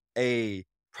 I'm a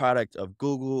product of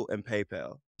Google and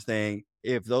PayPal. Saying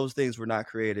if those things were not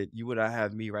created, you would not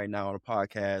have me right now on a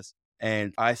podcast.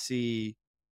 And I see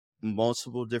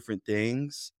multiple different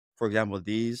things. For example,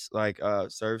 these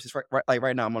services, right, like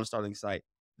right now I'm on a Starlink site.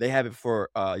 They have it for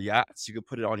yachts. You could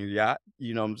put it on your yacht.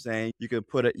 You know what I'm saying? You could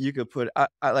put I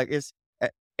like it's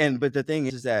and but the thing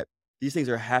is that these things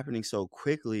are happening so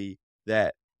quickly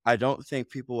that I don't think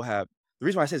people have the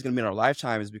reason why I say it's gonna be in our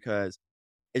lifetime is because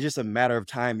it's just a matter of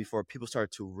time before people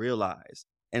start to realize.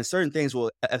 And certain things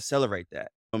will accelerate that. You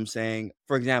know what I'm saying,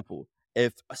 for example,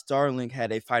 if Starlink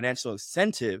had a financial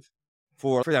incentive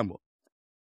for example,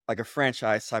 like a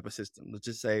franchise type of system, let's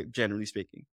just say, generally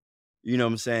speaking, you know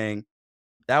what I'm saying?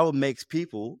 That would make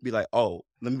people be like, oh,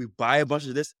 let me buy a bunch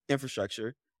of this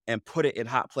infrastructure and put it in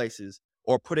hot places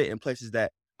or put it in places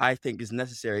that I think is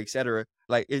necessary, et cetera.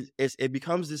 Like it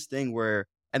becomes this thing where,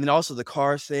 and then also the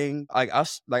cars thing, I'll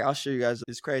show you guys,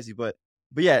 it's crazy, but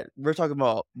yeah, we're talking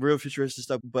about real futuristic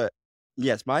stuff. But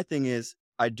yes, my thing is,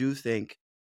 I do think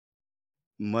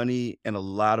money and a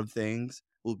lot of things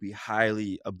will be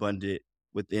highly abundant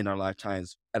within our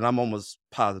lifetimes, and I'm almost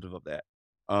positive of that.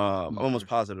 I'm almost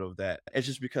positive of that. It's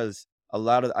just because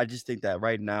I just think that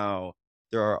right now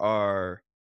there are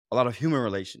a lot of human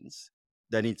relations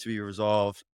that need to be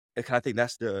resolved. And I think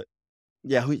that's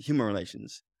human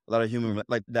relations. A lot of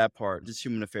like that part, just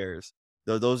human affairs.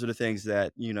 Those are the things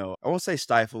that I won't say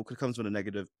stifle because it comes with a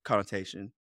negative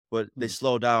connotation, but they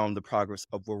slow down the progress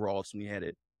of where we're ultimately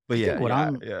headed. But I think what yeah,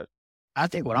 I'm yeah, I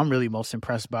think what I'm really most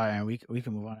impressed by, and we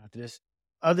can move on after this,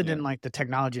 other yeah. than like the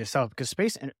technology itself, because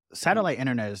Mhm. satellite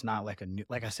internet is not like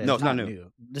like I said, No, it's it's not not new.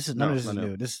 new. This is none No, of it's this not is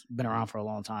new. new. This has been around for a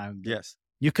long time. Yes.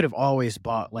 You could have always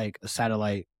bought like a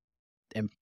satellite and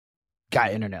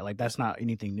got internet. Like that's not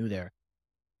anything new there.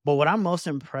 But what I'm most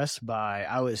impressed by,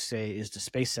 I would say, is the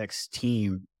SpaceX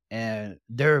team and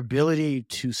their ability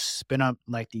to spin up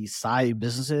like these side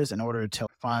businesses in order to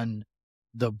fund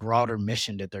the broader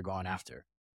mission that they're going after.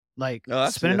 Like No,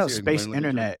 spinning I up see where you're space going. Look into it.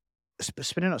 internet,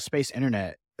 spinning up space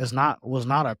internet was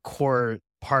not a core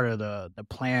part of the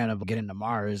plan of getting to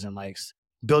Mars and like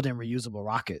building reusable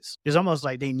rockets. It's almost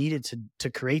like they needed to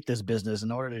create this business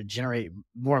in order to generate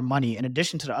more money in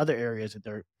addition to the other areas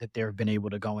that they've been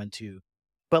able to go into.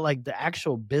 But like the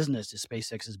actual business that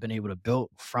SpaceX has been able to build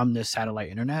from this satellite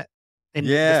internet and the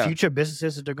Yeah, future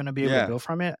businesses that they're going to be able to yeah, build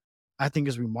from it, I think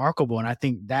is remarkable. And I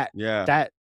think yeah,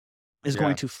 that is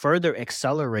going yeah, to further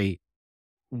accelerate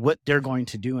what they're going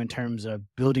to do in terms of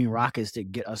building rockets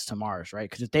that get us to Mars, right?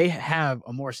 Because if they have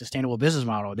a more sustainable business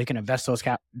model, they can invest those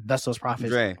profits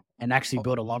Dre. and actually Ho-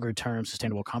 build a longer term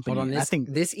sustainable Hold company. on, And I this think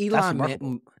this that's Elon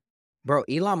remarkable. Bro,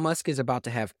 Elon Musk is about to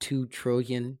have $2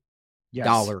 trillion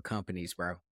Yes. companies,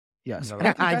 bro. Yes. No, And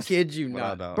I think I that's kid you Without a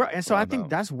not. doubt. bro, and so I Without a think doubt.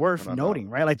 that's worth Without a doubt. noting,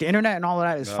 right? Like the internet and all of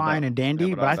that is Without a fine doubt. and Yeah, dandy,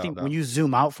 without but a I doubt, think doubt. when you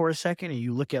zoom out for a second and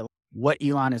you look at what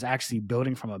Elon is actually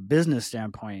building from a business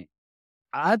standpoint,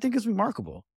 I think it's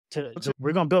remarkable.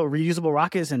 We're gonna build reusable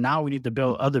rockets, and now we need to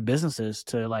build other businesses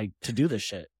to do this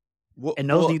shit. Well, And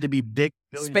those well, need to be big.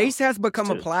 Space has become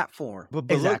a too. platform. but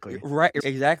Exactly. look, right,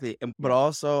 exactly. But Yeah.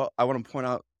 also, I want to point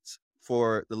out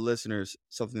for the listeners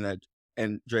something that,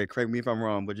 and Dre, correct me if I'm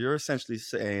wrong, but you're essentially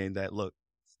saying that, look,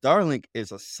 Starlink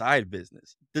is a side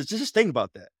business. Just think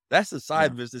about that. That's a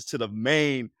side business to the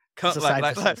main. It's a side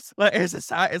business.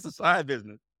 It's a side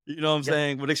business. You know what I'm Yep.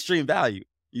 saying? With extreme value.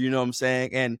 You know what I'm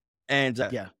saying? And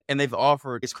Yeah. and they've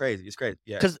offered. It's crazy. It's crazy.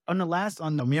 Yeah. Because me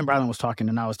and Brylan was talking,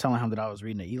 and I was telling him that I was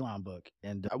reading the Elon book,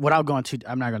 and without going too,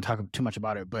 I'm not going to talk too much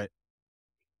about it, but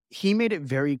he made it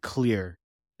very clear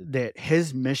that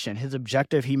his mission, his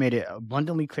objective, he made it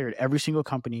abundantly clear to every single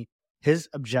company. His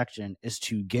objection is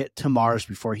to get to Mars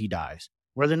before he dies.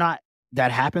 Whether or not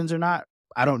that happens or not,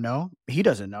 I don't know. He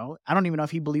doesn't know. I don't even know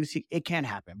if he believes it can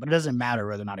happen, but it doesn't matter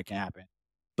whether or not it can happen.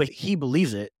 But he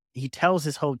believes it. He tells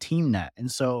his whole team that. And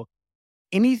so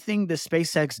anything that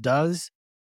SpaceX does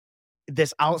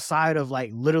that's outside of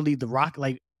like literally the rocket,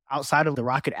 like outside of the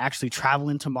rocket actually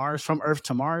traveling to Mars, from Earth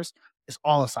to Mars, is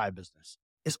all a side business.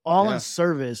 It's all Yeah. in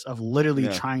service of literally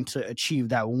Yeah. trying to achieve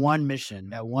that one mission,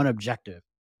 that one objective.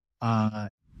 I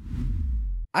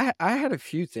had a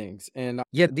few things, and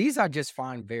yeah, these I just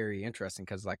find very interesting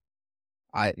because like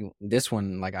this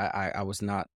one like I was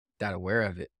not that aware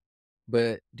of it.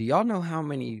 But do y'all know how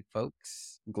many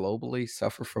folks globally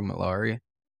suffer from malaria?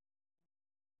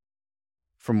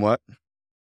 From what?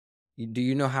 Do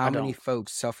you know how I many don't.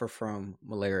 folks suffer from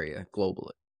malaria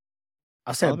globally?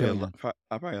 I said a Probably a billion. lot.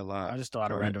 Probably a lot. I just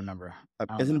thought a Right. random number. I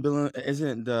don't Isn't know.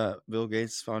 isn't the Bill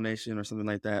Gates Foundation or something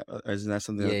like that? Isn't that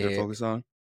something that they're Yeah, focused on?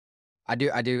 I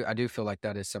do feel like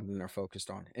that is something they're focused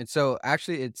on. And so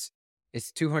actually it's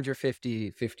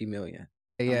 250 million.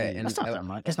 I Yeah, mean, and That's not that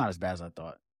much. It's not as bad as I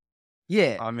thought.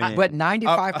 yeah, I mean, but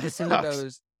 95% of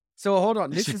those. So hold on,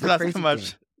 this is the not crazy so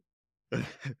much. thing.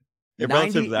 Yeah, 90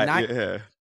 relative to that, ni- yeah.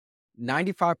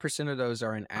 95% of those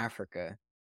are in Africa,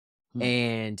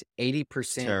 and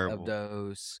 80% of Terrible.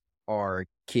 those are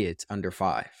kids under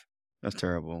 5. That's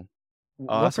terrible.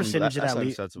 What that's percentage of that's that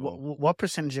leads? unacceptable. What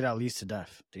percentage of that leads to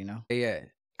death? Do you know? Yeah,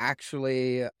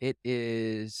 actually, it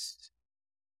is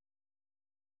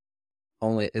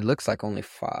only. It looks like only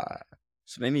 5.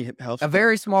 So they need help. A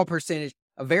very small percentage.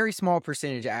 A very small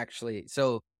percentage, actually.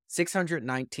 So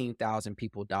 619,000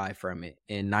 people die from it,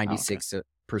 and 96%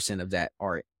 of that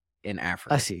are in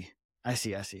Africa. I see.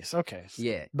 It's okay.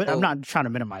 Yeah, But so- I'm not trying to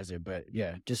minimize it, but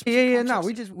yeah, just Yeah. No,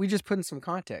 context. we just put in some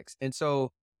context. And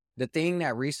so the thing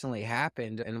that recently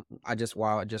happened, and I just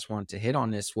wanted to hit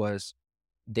on this, was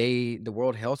the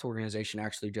World Health Organization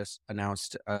actually just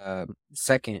announced a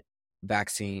second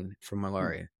vaccine for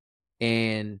malaria.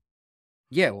 And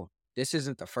yeah, well, this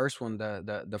isn't the first one.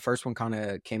 The first one kind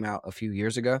of came out a few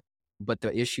years ago. But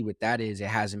the issue with that is it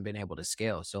hasn't been able to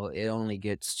scale. So it only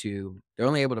they're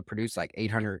only able to produce like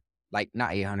 8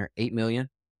 million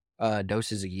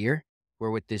doses a year. Where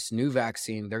with this new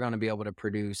vaccine, they're going to be able to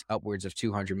produce upwards of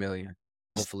 200 million.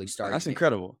 Hopefully, starting. That's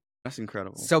incredible. That's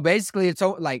incredible. So basically, it's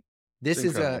like this It's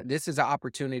is incredible. this is an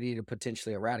opportunity to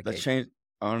potentially That eradicate, change.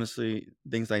 Honestly,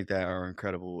 things like that are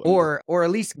incredible. or at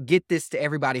least get this to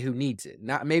everybody who needs it.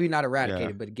 Maybe not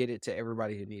eradicate it, but get it to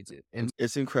everybody who needs it. And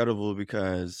it's incredible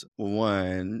because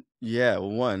one,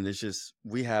 it's just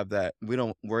we have that. We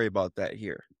don't worry about that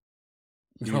here.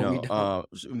 You No, we know,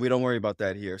 we don't worry about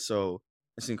that here. So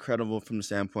it's incredible from the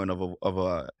standpoint of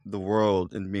the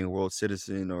world and being a world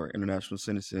citizen or international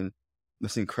citizen.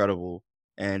 That's incredible,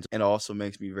 and it also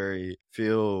makes me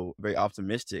feel very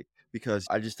optimistic because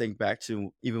I just think back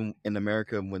to even in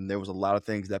America when there was a lot of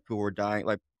things that people were dying.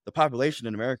 Like the population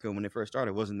in America when it first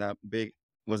started wasn't that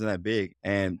big,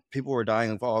 and people were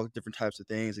dying of all different types of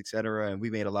things, etc. And we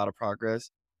made a lot of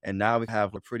progress, and now we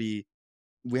have a pretty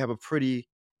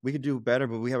we could do better,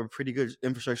 but we have a pretty good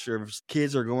infrastructure.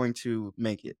 Kids are going to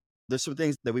make it. There's some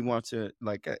things that we want to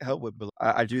help with, but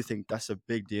I do think that's a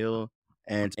big deal.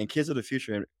 And kids are the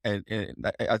future, and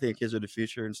I think kids are the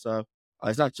future and stuff.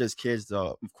 It's not just kids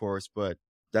though, of course, but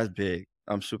that's big.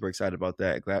 I'm super excited about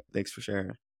that. Thanks for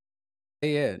sharing.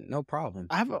 yeah, no problem.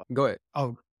 Go ahead.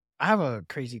 I have a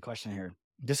crazy question here.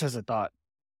 Just as a thought.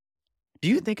 Do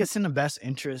you think it's in the best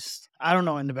interest? I don't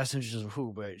know in the best interest of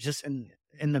who, but just in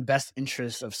the best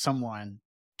interest of someone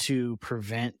to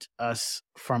prevent us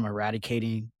from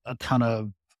eradicating a ton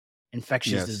of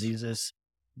infectious Yes. diseases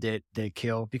that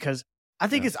kill? Because I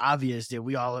think Yeah. it's obvious that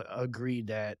we all agree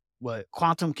that what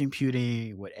quantum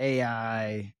computing, with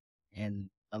AI, and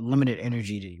unlimited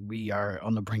energy that we are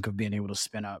on the brink of being able to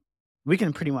spin up, we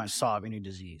can pretty much solve any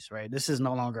disease, right? This is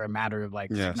no longer a matter of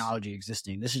like Yes. technology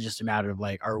existing. This is just a matter of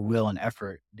like our will and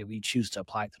effort that we choose to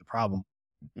apply to the problem.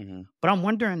 Hmm. But I'm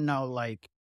wondering now, like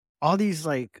all these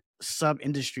like sub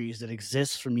industries that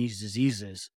exist from these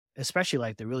diseases, especially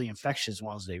like the really infectious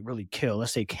ones that really kill,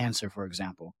 let's say cancer, for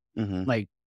example, Hmm. like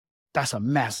that's a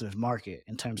massive market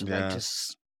in terms of like Yes.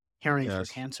 just caring for Yes.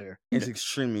 cancer. It's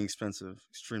extremely expensive.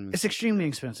 Extremely It's expensive. extremely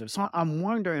expensive. So I'm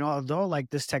wondering, although like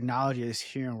this technology is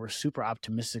here and we're super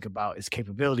optimistic about its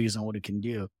capabilities and what it can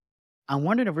do, I'm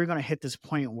wondering if we're going to hit this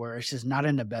point where it's just not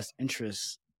in the best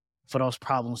interest for those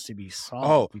problems to be solved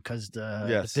Oh, because the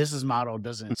yes. business model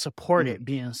doesn't support Mhm. it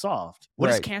being solved. What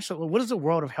does Right. cancer? What does the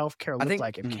world of healthcare I look think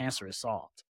like if Mhm. cancer is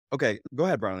solved? Okay, go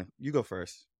ahead, Brownlee. You go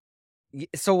first.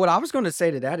 So what I was going to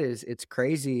say to that is it's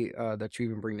crazy that you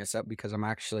even bring this up because I'm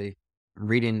actually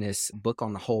reading this book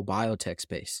on the whole biotech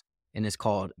space, and it's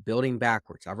called Building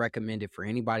Backwards. I recommend it for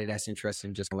anybody that's interested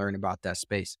in just learning about that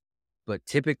space. But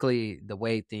typically, the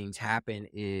way things happen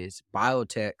is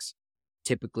biotechs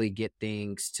typically get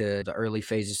things to the early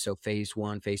phases, so phase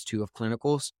 1, phase 2 of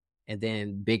clinicals, and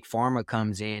then big pharma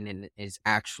comes in and is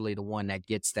actually the one that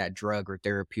gets that drug or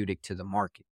therapeutic to the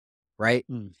market, right?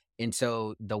 Mm. And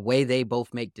so the way they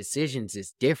both make decisions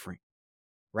is different,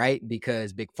 right?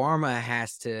 Because big pharma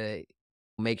has to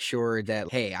make sure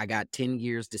that, hey, I got 10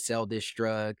 years to sell this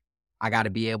drug. I got to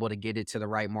be able to get it to the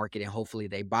right market and hopefully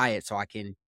they buy it so I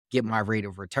can get my rate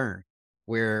of return.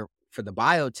 Where for the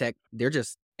biotech, they're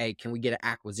just, hey, can we get an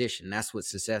acquisition? That's what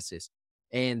success is.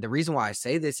 And the reason why I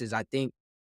say this is I think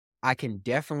I can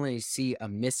definitely see a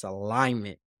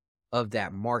misalignment of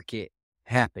that market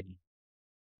happening.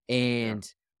 Yeah.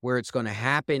 And where it's going to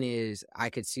happen is I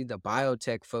could see the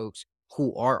biotech folks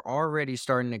who are already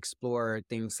starting to explore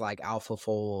things like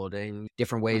AlphaFold and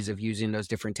different ways Mhm. of using those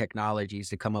different technologies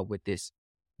to come up with this.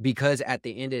 Because at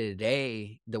the end of the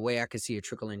day, the way I could see it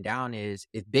trickling down is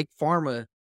if big pharma,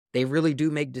 they really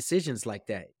do make decisions like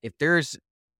that. If there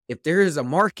is a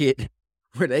market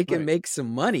where they can Right. make some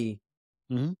money,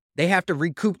 Mhm. they have to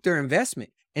recoup their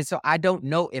investment. And so I don't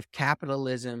know if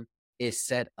capitalism is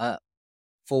set up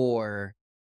for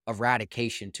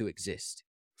eradication to exist.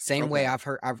 Same way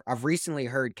Okay. I've recently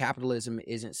heard capitalism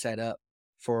isn't set up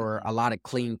for Mhm. a lot of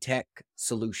clean tech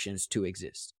solutions to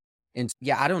exist. And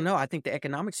yeah, I don't know. I think the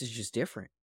economics is just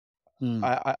different.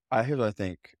 Mm. Here's what I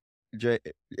think. Dre,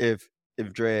 if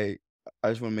Dre, I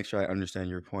just want to make sure I understand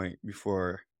your point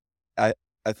before. I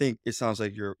I think it sounds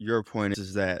like your point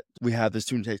is that we have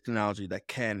this new technology that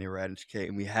can eradicate,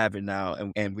 and we have it now,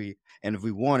 and if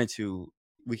we wanted to,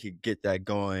 we could get that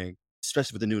going,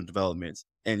 especially with the new developments.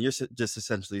 And you're just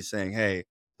essentially saying, hey,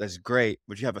 that's great,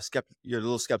 but you're a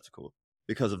little skeptical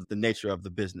because of the nature of the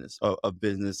business of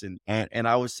business, and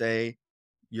I would say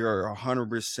you're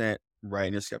 100% right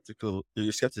in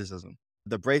your skepticism.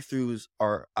 The breakthroughs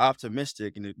are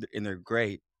optimistic and they're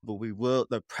great, but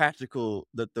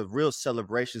the real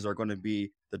celebrations are going to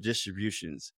be the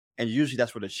distributions. And usually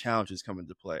that's where the challenges come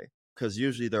into play. Because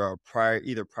usually there are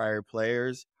either prior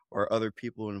players or other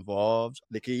people involved.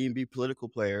 They can even be political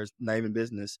players, not even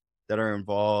business, that are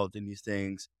involved in these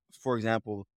things. For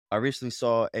example, I recently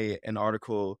saw an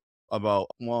article about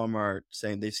Walmart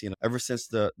saying they've seen ever since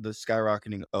the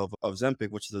skyrocketing of Ozempic,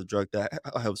 which is a drug that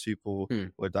helps people Hmm.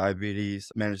 with diabetes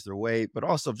manage their weight, but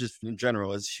also just in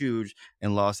general, it's huge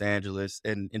in Los Angeles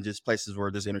and in just places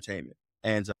where there's entertainment.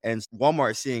 And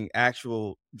Walmart is seeing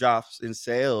actual drops in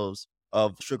sales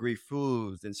of sugary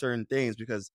foods and certain things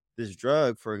because this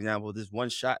drug, for example, this one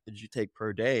shot that you take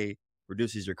per day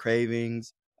reduces your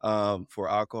cravings for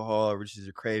alcohol, reduces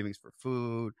your cravings for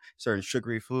food, certain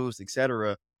sugary foods,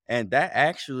 etc. And that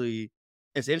actually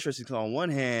it's interesting because on one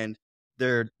hand,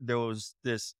 there was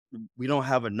this we don't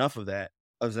have enough of that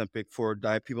Ozempic for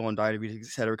people on diabetes,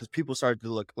 etc. Because people started to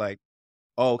look like,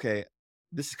 oh, okay,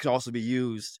 this could also be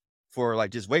used for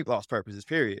like just weight loss purposes,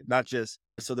 period. Not just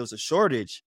so there was a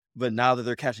shortage, but now that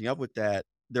they're catching up with that,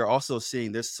 they're also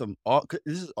seeing this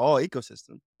is all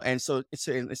ecosystem. And so it's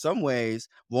in some ways,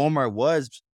 Walmart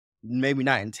was maybe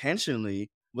not intentionally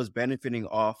was benefiting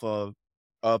off of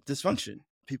dysfunction.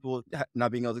 People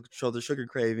not being able to control their sugar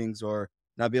cravings or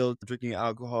not be able to drinking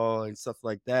alcohol and stuff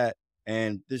like that.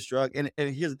 And this drug, and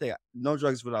here's the thing: no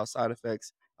drugs without side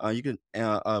effects. You can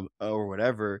or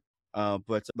whatever.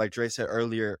 But like Dre said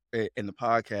earlier in the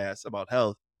podcast about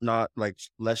health, not like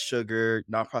less sugar,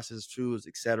 not processed foods,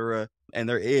 etc. And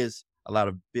there is a lot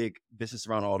of big business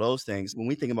around all those things. When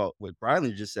we think about what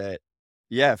Briley just said,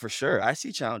 yeah, for sure, I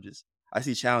see challenges. I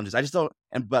see challenges. I just don't.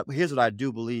 But here's what I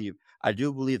do believe. I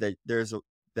do believe that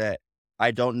that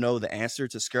I don't know the answer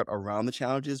to skirt around the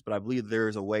challenges, but I believe there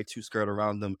is a way to skirt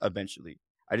around them eventually.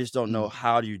 I just don't know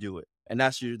how do you do it, and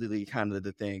that's usually kind of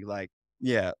the thing. Like,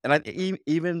 yeah, and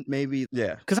even maybe,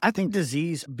 yeah, Because I think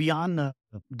disease, beyond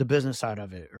the business side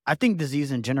of it, I think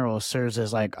disease in general serves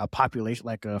as like a population,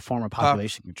 like a form of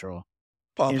population control.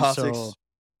 And politics. so,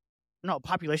 no,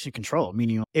 population control,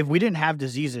 meaning if we didn't have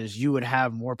diseases, you would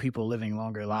have more people living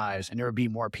longer lives and there would be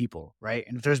more people, right?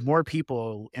 And if there's more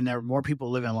people and there are more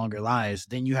people living longer lives,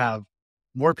 then you have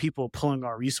more people pulling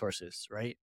our resources,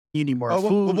 right? You need more Oh,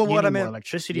 food, well, you what I need more meant,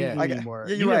 electricity, Yeah. you I need got, more,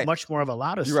 yeah, you you're need right. much more of a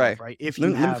lot of You're stuff, right. right? If Let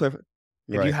you me let me have clarify.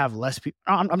 You're if you right. have less people,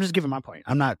 I'm just giving my point.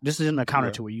 I'm not, this isn't a counter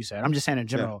Yeah, to what you said. I'm just saying in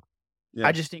yeah, general,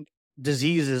 I yeah. just think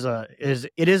disease is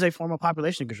a form of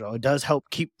population control. It does help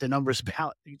keep the numbers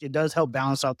it does help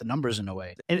balance out the numbers in a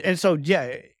way. And so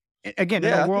yeah, again,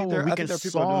 in a Yeah, world where we I can think there are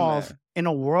people doing solve that. in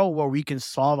a world where we can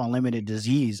solve unlimited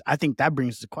disease, I think that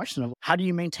brings the question of how do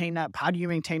you maintain that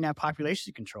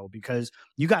population control? Because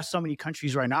you got so many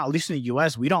countries right now, at least in the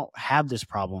US, we don't have this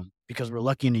problem because we're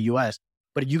lucky in the US.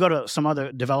 But if you go to some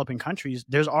other developing countries,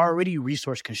 there's already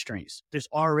resource constraints. There's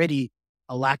already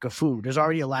a lack of food. There's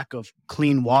already a lack of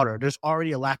clean water. There's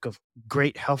already a lack of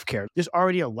great healthcare. There's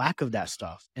already a lack of that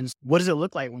stuff. And what does it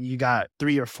look like when you got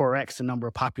 3 or 4x the number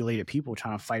of populated people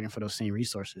trying to fight for those same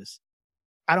resources?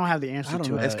 I don't have the I answer don't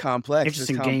to know. It's a complex. It's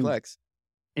interesting game complex.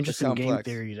 It's interesting game complex.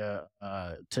 theory to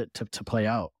play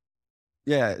out.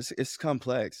 Yeah, it's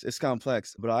complex. It's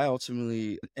complex. But I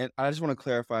ultimately, and I just want to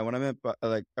clarify what I meant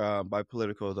by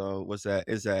political though is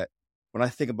that when I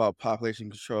think about population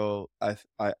control, I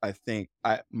think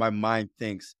my mind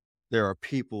thinks there are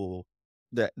people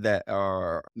that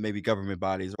are maybe government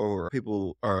bodies or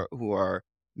people who are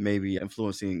maybe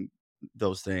influencing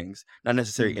those things, not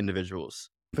necessarily Mm, individuals.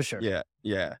 for sure. Yeah,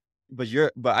 yeah. But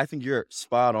I think you're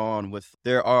spot on with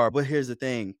but here's the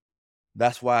thing.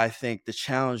 That's why I think the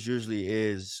challenge usually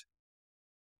is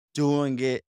doing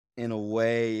it in a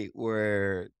way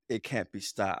where it can't be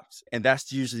stopped. And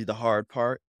that's usually the hard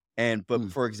part. But Mm,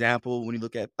 for example, when you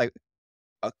look at like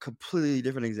a completely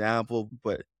different example,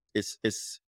 but it's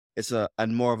a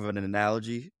more of an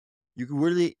analogy. You can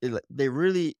really they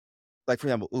really, like for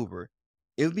example Uber.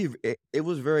 It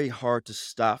was very hard to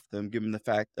stop them given the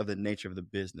fact of the nature of the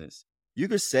business. You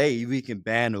could say we can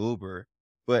ban Uber,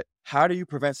 but how do you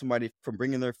prevent somebody from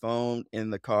bringing their phone in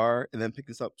the car and then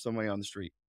picking up somebody on the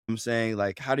street? I'm saying,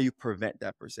 like, how do you prevent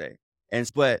that per se?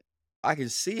 But I can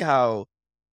see how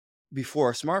before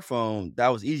a smartphone, that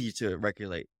was easy to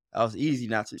regulate. That was easy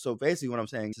not to. So basically, what I'm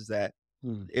saying is that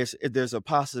mm, there's a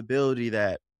possibility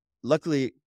that,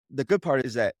 luckily, the good part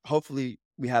is that hopefully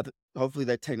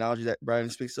that technology that Brian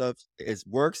speaks of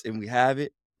works and we have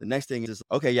it. The next thing is,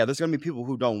 okay, yeah, there's gonna be people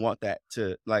who don't want that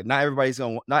to, like, not everybody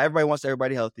wants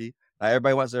everybody healthy, not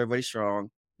everybody wants everybody strong,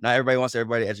 not everybody wants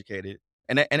everybody educated.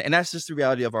 And that's just the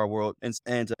reality of our world. And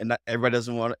not everybody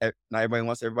not everybody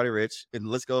wants everybody rich, and the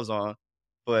list goes on.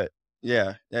 But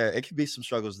yeah, it could be some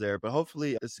struggles there, but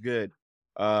hopefully it's good.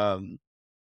 Um,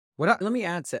 Let me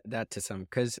add that to some,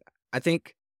 because I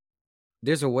think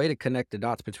there's a way to connect the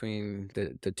dots between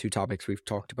the two topics we've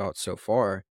talked about so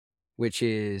far, which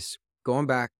is going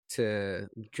back to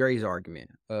Dre's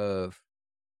argument of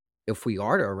if we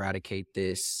are to eradicate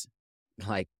this,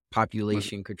 like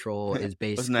what's population control is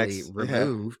what's basically next? Yeah,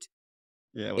 removed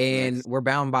yeah. What's and next? we're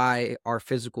bound by our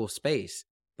physical space.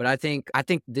 But I think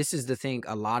this is the thing.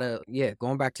 A lot of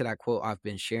going back to that quote I've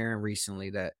been sharing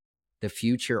recently, that the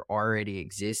future already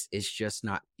exists. It's just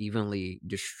not evenly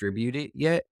distributed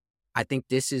yet. I think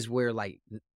this is where like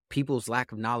people's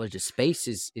lack of knowledge of space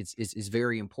is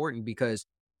very important, because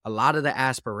a lot of the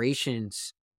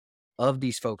aspirations of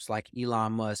these folks like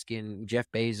Elon Musk and Jeff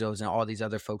Bezos and all these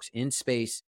other folks in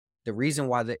space, the reason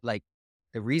why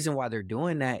they're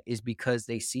doing that is because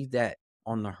they see that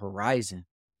on the horizon.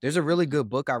 There's a really good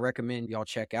book I recommend y'all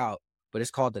check out, but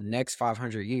it's called The Next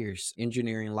 500 Years: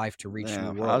 Engineering Life to Reach New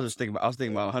Damn, Worlds. I was thinking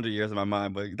about 100 years in my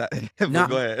mind, but but Not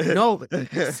go ahead. no.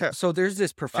 So there's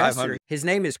this professor. 500. His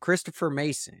name is Christopher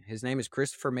Mason.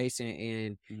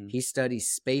 And Mhm. he studies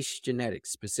space genetics,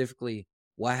 specifically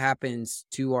what happens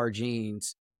to our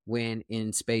genes when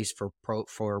in space for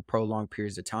prolonged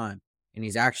periods of time. And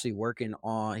he's been working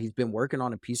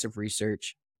on a piece of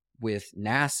research with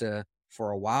NASA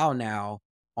for a while now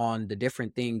on the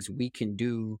different things we can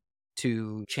do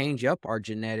to change up our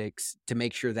genetics to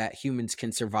make sure that humans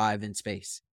can survive in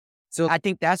space. So I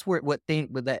think that's where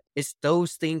it's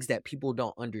those things that people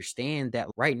don't understand, that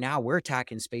right now we're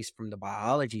attacking space from the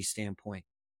biology standpoint.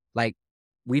 Like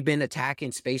we've been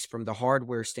attacking space from the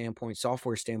hardware standpoint,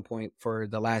 software standpoint for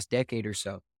the last decade or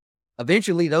so.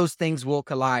 Eventually, those things will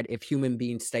collide if human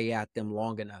beings stay at them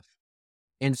long enough.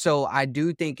 And so I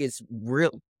do think it's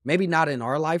real, maybe not in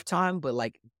our lifetime, but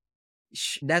like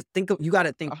you got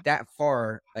to think that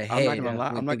far I'm not ahead gonna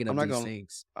lie. when thinking of these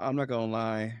things. I'm not gonna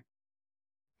lie.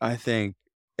 I think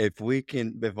if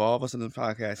all of us on the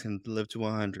podcast can live to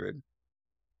 100,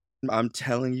 I'm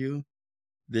telling you,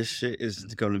 this shit is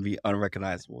going to be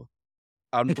unrecognizable.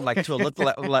 I'm like to a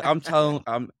little like I'm telling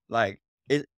I'm like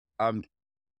it.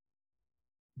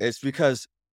 It's because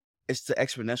it's the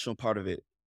exponential part of it.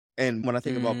 And when I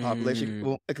think about population,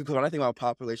 when I think about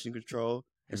population control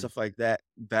and stuff like that,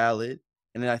 valid.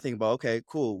 And then I think about, okay,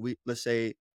 cool. Let's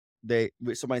say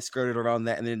somebody skirted around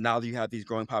that, and then now you have these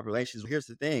growing populations. Here's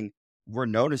the thing: we're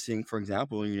noticing, for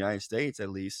example, in the United States, at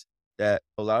least, that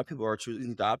a lot of people are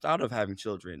choosing to opt out of having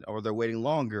children, or they're waiting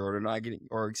longer, or they're not getting,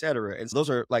 or et cetera. And so those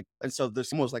are like, and so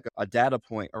there's almost like a data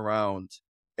point around.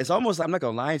 It's almost, I'm not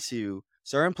gonna lie to you,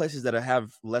 certain places that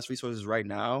have less resources right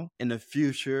now, in the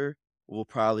future, will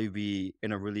probably be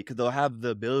in a really, because they'll have the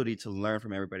ability to learn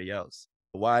from everybody else.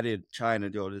 Why did China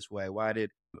go this way? Why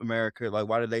did America, like,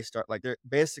 why did they start? Like,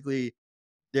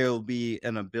 there'll be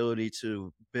an ability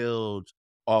to build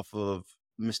off of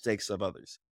mistakes of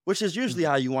others, which is usually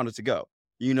how you want it to go.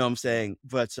 You know what I'm saying?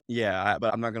 But yeah,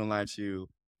 but I'm not going to lie to you.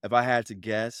 If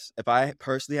I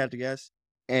personally had to guess,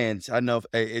 and I know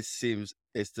it seems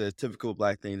it's the typical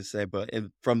Black thing to say, but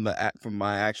from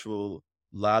my actual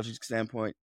logic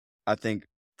standpoint, I think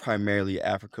primarily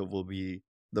Africa will be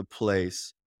the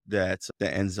place that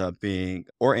ends up being,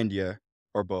 or India,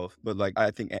 or both. But like,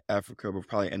 I think Africa will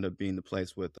probably end up being the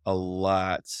place with a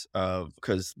lot of,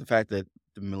 because the fact that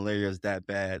the malaria is that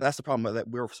bad, that's the problem, that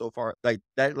we're so far, like,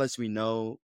 that lets me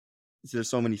know there's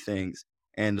so many things.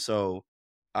 And so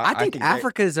I think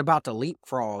Africa is about to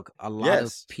leapfrog a lot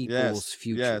of people's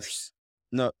futures.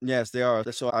 Yes, they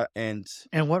are. So in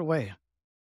what way?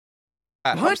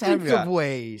 Hundreds of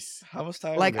ways. How much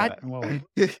time? Like,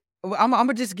 we got? I'm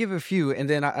gonna just give a few, and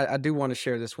then I do want to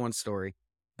share this one story.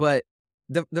 But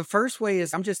the first way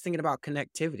is, I'm just thinking about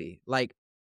connectivity. Like,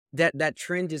 that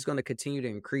trend is going to continue to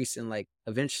increase, and like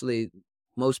eventually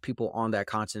most people on that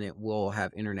continent will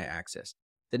have internet access.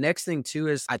 The next thing too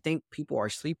is, I think people are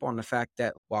asleep on the fact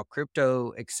that while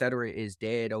crypto, et cetera, is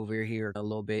dead over here a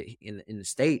little bit in the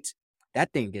States,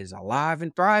 that thing is alive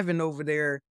and thriving over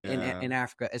there in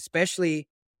Africa, especially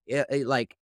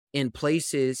like in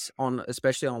places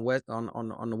especially on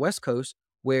the West Coast,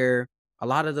 where a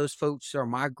lot of those folks are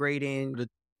migrating to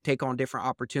take on different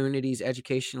opportunities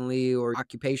educationally or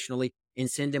occupationally and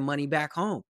sending money back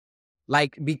home.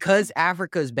 Like, because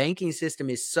Africa's banking system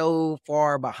is so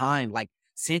far behind, like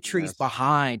centuries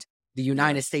behind the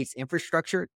United States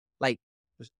infrastructure, like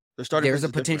there's a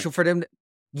potential for them.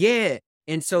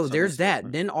 And so there's that.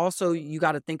 Different. Then also you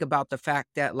got to think about the fact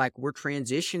that like we're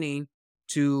transitioning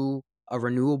to a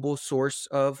renewable source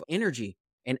of energy.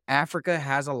 And Africa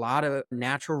has a lot of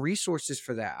natural resources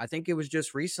for that. I think it was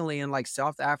just recently in like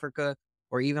South Africa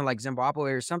or even like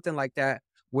Zimbabwe or something like that,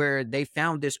 where they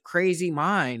found this crazy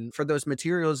mine for those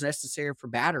materials necessary for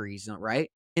batteries, right?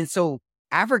 And so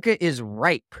Africa is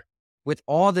ripe with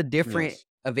all the different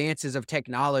advances of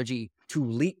technology to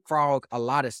leapfrog a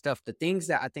lot of stuff. The things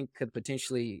that I think could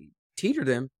potentially teeter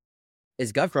them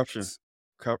is governance.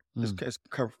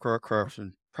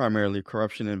 Corruption. Primarily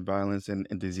corruption and violence and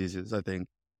diseases, I think.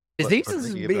 Diseases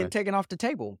is being taken off the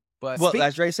table. But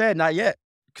as Dre said, not yet.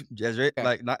 As Dre,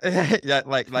 like, not yeah,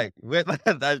 like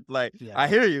that, like, I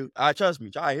hear you. Trust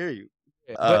me, I hear you.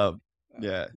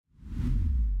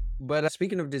 But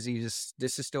speaking of diseases,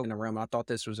 this is still in the realm. I thought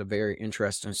this was a very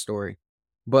interesting story.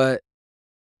 But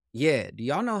yeah, do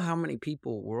y'all know how many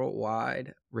people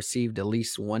worldwide received at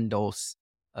least one dose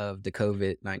of the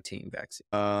COVID-19 vaccine?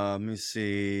 Let me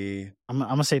see. I'm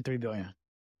gonna say 3 billion.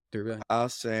 3 billion. I'll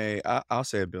say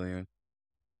 $1 billion.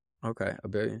 Okay,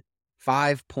 $1 billion.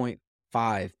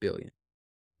 5.5 billion.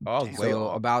 Oh, so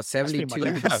about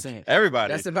 72%.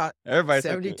 Everybody. That's about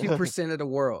 72% of the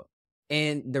world.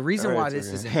 And the reason why this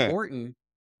is important.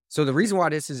 So the reason why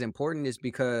this is important is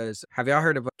because, have y'all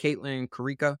heard of Caitlin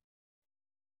Karika?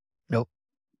 Nope.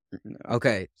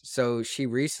 Okay, so she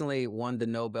recently won the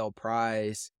Nobel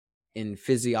Prize in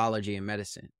physiology and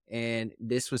medicine. And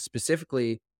this was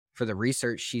specifically for the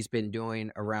research she's been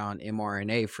doing around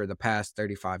mRNA for the past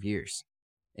 35 years.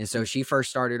 And so she first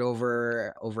started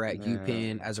over at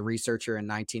UPenn as a researcher in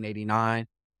 1989.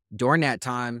 During that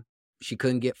time, she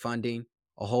couldn't get funding,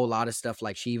 a whole lot of stuff.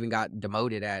 Like, she even got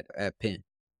demoted at Penn.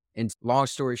 And long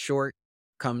story short,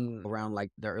 come around like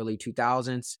the early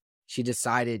 2000s, she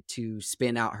decided to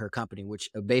spin out her company, which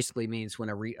basically means when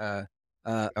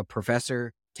a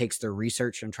professor takes their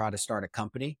research and try to start a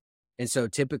company. And so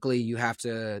typically you have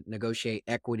to negotiate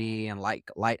equity and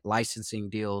licensing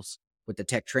deals with the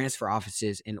tech transfer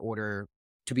offices in order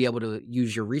to be able to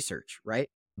use your research, right?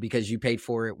 Because you paid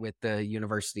for it with the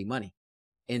university money.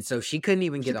 And so she couldn't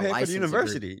even You get a paid for the license.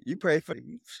 university. You paid for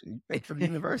the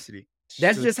university.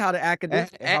 That's Shoot. just how the academic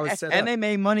how it's set And up. they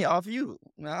made money off you.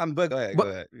 But go ahead. But- Go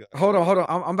ahead. Hold on.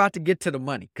 I'm about to get to the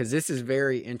money because this is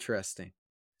very interesting.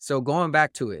 So going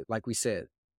back to it, like we said,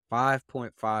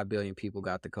 5.5 billion people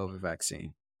got the COVID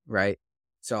vaccine, right?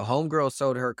 So homegirl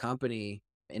sold her company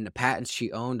and the patents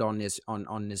she owned on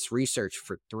this research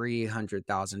for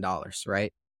 $300,000,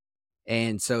 right?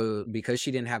 And so because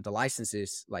she didn't have the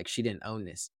licenses, like she didn't own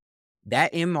this.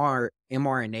 That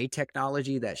mRNA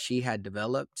technology that she had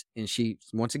developed and she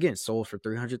once again sold for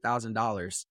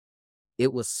 $300,000,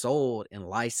 it was sold and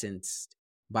licensed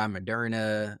by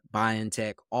Moderna,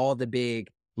 BioNTech,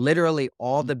 literally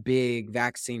all the big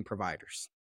vaccine providers.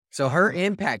 So her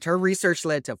impact, her research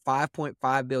led to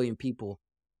 5.5 billion people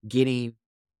getting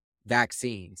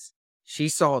vaccines. She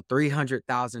sold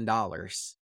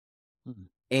 $300,000.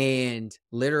 And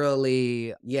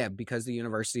literally, because the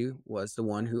university was the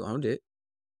one who owned it,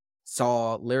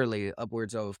 saw literally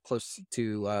upwards of close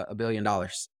to $1 billion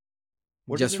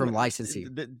just from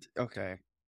licensing. Okay.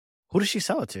 Who does she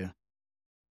sell it to?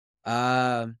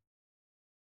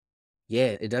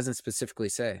 It doesn't specifically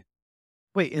say.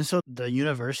 Wait, and so the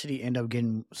university end up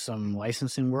getting some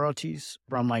licensing royalties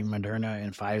from like Moderna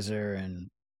and Pfizer and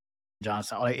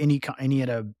Johnson, like any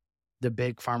of the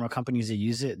big pharma companies that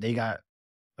use it, they got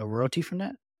a royalty from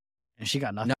that, and she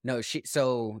got nothing. No, they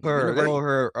owe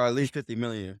her at least 50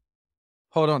 million.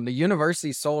 Hold on, the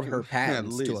university sold her At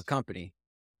patents to a least. company.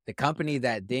 The company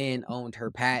that then owned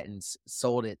her patents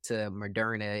sold it to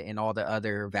Moderna and all the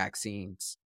other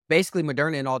vaccines. Basically,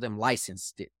 Moderna and all them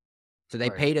licensed it. So they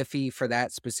Right. paid a fee for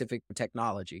that specific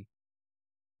technology.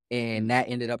 And that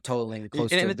ended up totaling close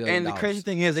to $1 billion. And the crazy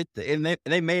thing is,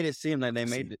 they made it seem like they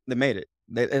made it. They made it.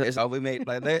 It's all we made.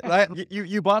 Like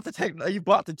you bought the tech. You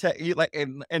bought the tech. You like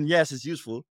and yes, it's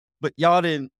useful, but y'all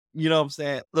didn't. You know what I'm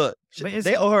saying? Look, But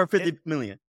they owe her 50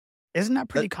 million. Isn't that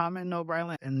pretty common though,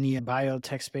 Brylan, in the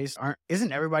biotech space?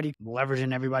 Isn't everybody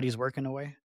leveraging everybody's work in a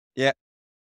way? Yeah.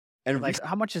 And Like,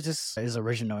 how much is this is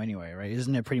original anyway, right?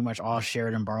 Isn't it pretty much all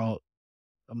shared and borrowed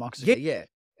amongst? Yeah.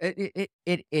 It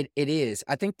is.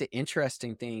 I think the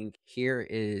interesting thing here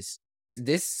is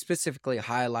this specifically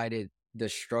highlighted the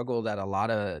struggle that a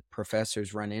lot of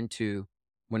professors run into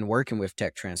when working with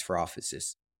tech transfer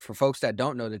offices. For folks that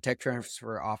don't know, the tech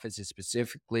transfer office is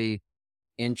specifically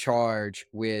in charge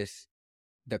with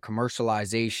the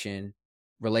commercialization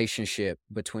relationship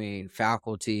between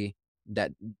faculty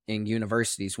in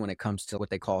universities when it comes to what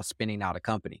they call spinning out a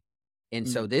company. And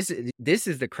so this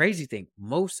is the crazy thing.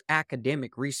 Most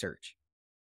academic research,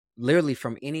 literally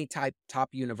from any top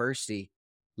university,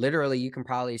 literally you can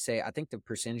probably say, I think the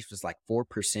percentage was like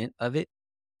 4% of it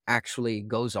actually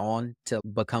goes on to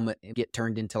get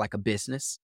turned into like a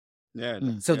business. yeah.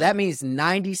 So that means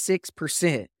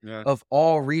 96% Yeah. of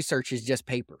all research is just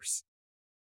papers.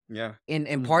 Yeah.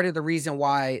 And part of the reason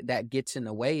why that gets in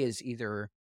the way is either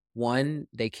one,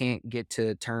 they can't get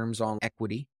to terms on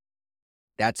equity.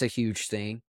 That's a huge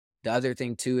thing. The other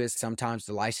thing too is sometimes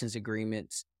the license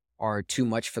agreements are too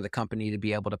much for the company to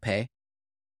be able to pay.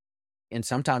 And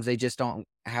sometimes they just don't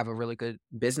have a really good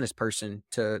business person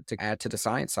to add to the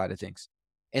science side of things.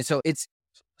 And so It's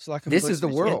like this is the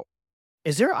world.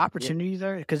 Is there opportunity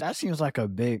there? Because that seems like a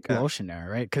big ocean there,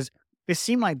 right? Because it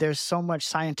seemed like there's so much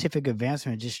scientific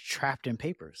advancement just trapped in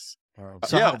papers.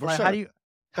 So yeah, how, for like, sure.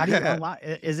 how do you unlock?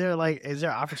 Is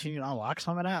there opportunity to unlock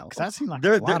some of that? Because that seems like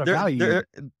a lot of value.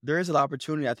 There is an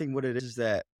opportunity. I think what it is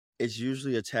that it's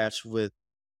usually attached with.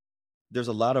 There's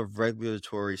a lot of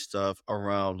regulatory stuff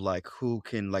around like who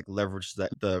can like leverage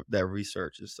that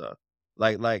research and stuff.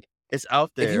 Like it's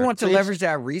out there. If you want to So leverage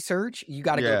that research, you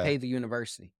got to go pay the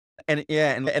university.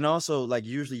 and also like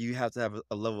usually you have to have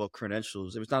a level of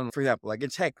credentials. If it's not, for example, like in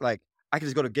tech, like I can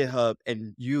just go to GitHub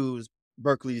and use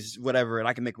Berkeley's whatever, and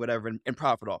I can make whatever and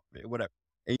profit off of it, whatever.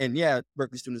 And yeah,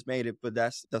 Berkeley students made it, but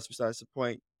that's besides the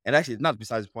point. And actually, it's not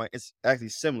besides the point. It's actually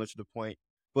similar to the point.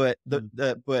 But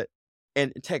but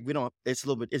in tech, we don't. It's a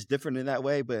little bit. It's different in that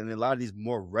way. But in a lot of these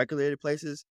more regulated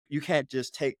places, you can't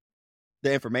just take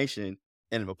the information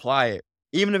and apply it,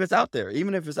 even if it's out there.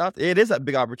 Even if it's out there, it is a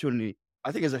big opportunity.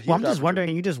 I think it's a huge. Well, I'm just opportunity.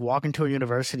 wondering. You just walk into a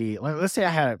university. Let's say I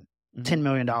had $10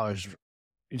 million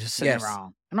just sitting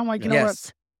around, and I'm like, you know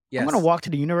what? I'm gonna Yes. walk to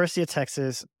the University of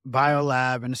Texas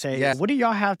Biolab and say, Yes. "What do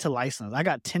y'all have to license? I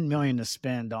got 10 million to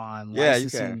spend on Yeah, you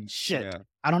licensing can. shit. Yeah.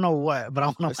 I don't know what, but I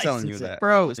want to They're selling you license it." that.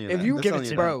 Bro, They're selling if that. you They're Give it selling to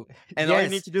you me. that. bro, And all you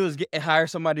yes. need to do is hire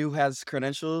somebody who has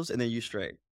credentials, and then you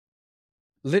straight.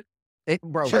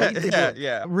 Bro, Sure. read the Yeah, book.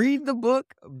 yeah. Read the book,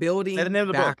 Say the Building name of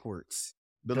the book. Backwards.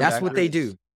 Building That's what they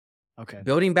Backwards. do. Okay.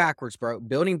 Building backwards, bro.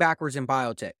 Building backwards in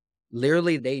biotech.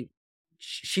 Literally,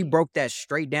 she broke that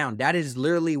straight down. That is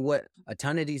literally what a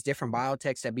ton of these different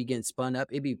biotechs that be getting spun up.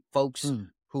 It be folks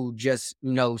Mm. who just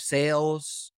know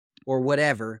sales or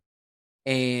whatever,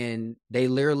 and they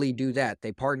literally do that.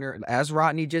 They partner, as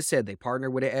Rodney just said, they partner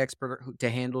with an expert to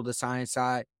handle the science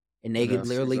side, and they could Yes,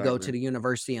 literally go to exactly. the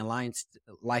university and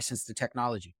license the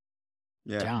technology.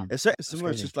 Yeah. Damn. It's similar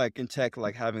crazy. just like in tech,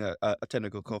 like having a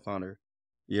technical co-founder.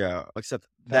 Yeah. Except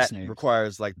that Fascinating.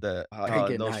 requires like the They're in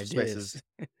getting those ideas. spaces.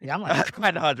 Yeah, I'm like,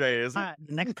 Kind of Andre is. the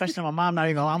next question, my mom not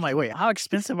even. I'm like, wait, how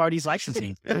expensive are these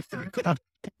licensing?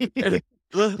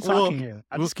 Well, Talking here.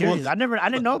 I'm just curious. I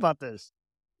didn't know about this.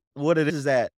 what it is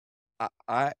that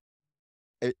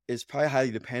it's probably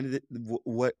highly dependent.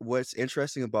 What's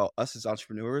interesting about us as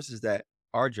entrepreneurs is that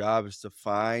our job is to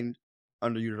find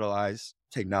underutilized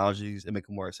technologies and make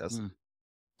them more accessible.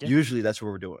 Yeah. Usually that's what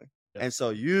we're doing. Yeah. And so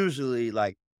usually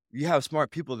like you have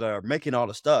smart people that are making all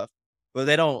the stuff, but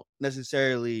they don't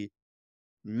necessarily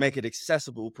make it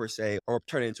accessible per se or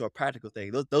turn it into a practical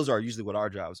thing. Those are usually what our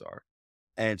jobs are.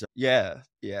 And yeah.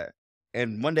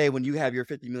 And one day when you have your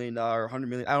 $50 million, $100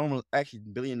 million, I don't know, actually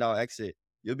 $1 billion exit,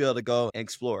 you'll be able to go and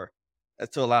explore.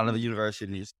 That's to a lot of the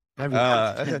universities.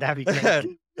 That'd be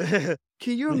crazy.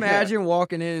 Can you imagine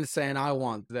walking in and saying, "I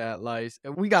want that license"?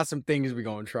 We got some things we're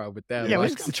gonna try with that. Yeah, we're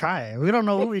just gonna try it. We don't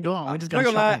know what we're doing. We're just gonna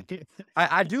Not gonna try it.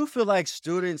 I do feel like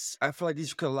students. I feel like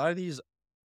a lot of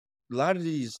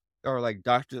these are like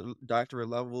doctorate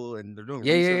level, and they're doing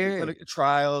Yeah. research, clinical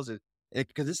trials, and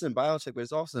because it's in biotech, but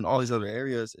it's also in all these other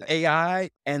areas, AI,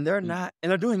 and they're not, and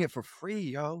they're doing it for free,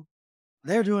 yo.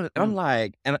 They're doing it. I'm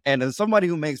like, and as somebody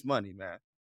who makes money, man,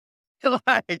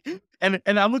 like, and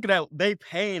I'm looking at they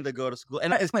paying to go to school,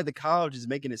 and it's like the college is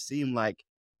making it seem like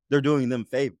they're doing them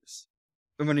favors.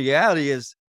 And when the reality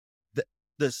is,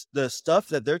 the stuff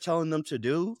that they're telling them to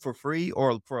do for free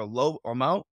or for a low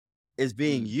amount is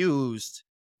being used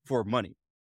for money.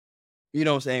 You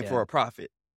know what I'm saying? For Yeah. a profit.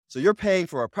 So you're paying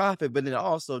for a profit, but then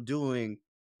also doing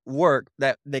work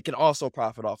that they can also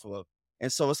profit off of.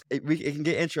 And so it can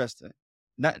get interesting.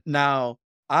 Now,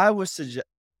 I would suggest,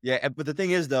 yeah, but the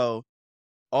thing is though,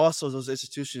 also those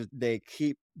institutions, they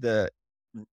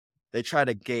try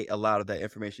to gate a lot of that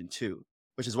information too,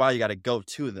 which is why you got to go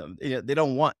to them. They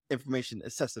don't want information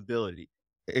accessibility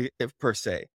if per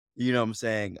se. You know what I'm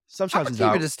saying? I'm Sometimes gonna it's keep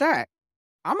not. it a stack.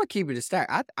 I'm gonna keep it a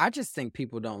stack. I just think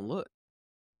people don't look.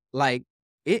 Like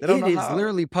it They don't know is how.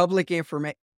 literally public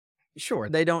information. Sure,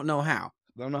 they don't know how,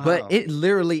 They don't know but how. it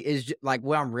literally is like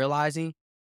what I'm realizing.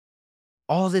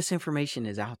 All this information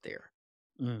is out there.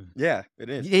 Yeah, it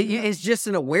is. It's just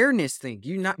an awareness thing.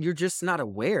 You're just not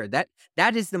aware. That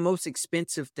is the most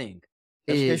expensive thing.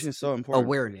 Education Is is so important.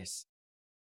 awareness.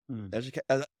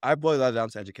 I boil that down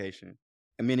to education,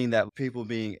 and meaning that people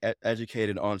being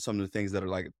educated on some of the things that are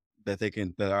like that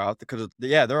are out there. Because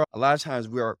there are a lot of times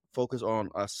we are focused on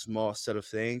a small set of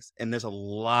things, and there's a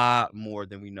lot more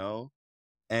than we know.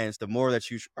 And it's the more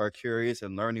that you are curious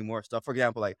and learning more stuff. For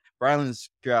example, like Bryland's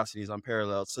curiosity is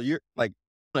unparalleled. So you're like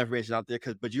information out there,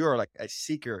 but you are like a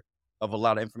seeker of a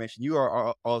lot of information. You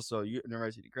are also you're a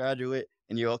university graduate,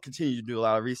 and you'll continue to do a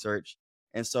lot of research.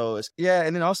 And so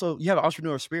and then also you have an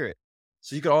entrepreneur spirit,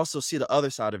 so you can also see the other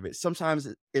side of it.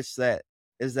 Sometimes it's that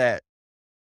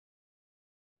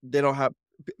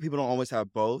people don't always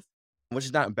have both, which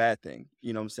is not a bad thing.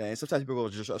 You know what I'm saying? Sometimes people go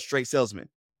just a straight salesman.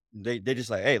 They just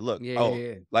like, hey, look,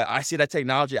 Yeah. like I see that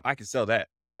technology, I can sell that.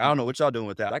 I don't know what y'all doing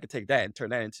with that. I can take that and turn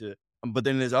that into. But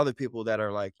then there's other people that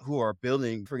are like who are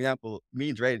building. For example, me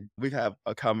and Dre, we have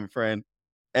a common friend,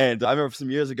 and I remember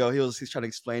some years ago he's trying to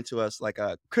explain to us like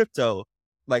crypto,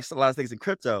 like a lot of things in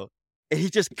crypto, and he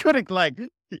just couldn't like.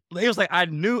 He was like, I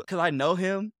knew because I know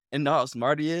him and know how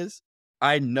smart he is.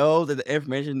 I know that the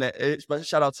information but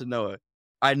shout out to Noah.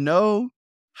 I know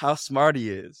how smart he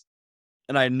is.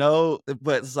 And I know,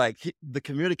 but it's like the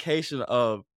communication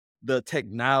of the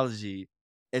technology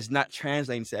is not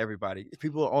translating to everybody.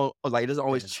 People like it doesn't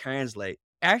always translate.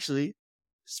 Actually,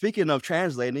 speaking of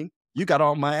translating, you got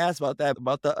on my ass about the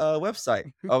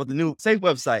website, about the new Safe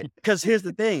website. Because here's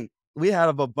the thing: we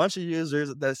have a bunch of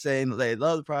users that saying they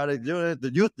love the product, they're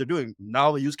doing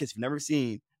novel use cases you've never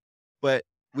seen, but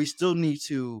we still need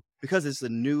to, because it's a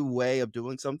new way of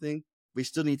doing something. We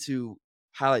still need to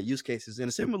highlight use cases in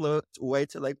a similar way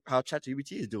to like how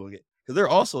ChatGPT is doing it, because they're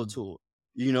also a tool.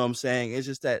 You know what I'm saying? It's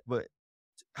just that, but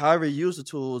however you use the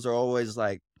tools are always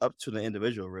like up to the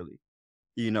individual, really.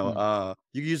 You know,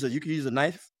 you can use a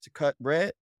knife to cut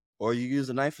bread, or you use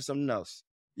a knife for something else.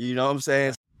 You know what I'm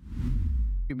saying?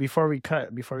 Before we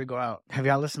go out, have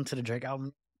y'all listened to the Drake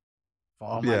album? For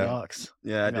all my Yeah. dogs.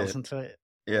 Yeah, I Have y'all did. listened to it?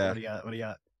 Yeah, What do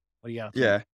y'all think?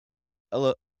 yeah.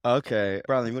 Look, okay,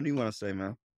 Bradley, what do you want to say,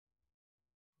 man?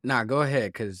 Nah, go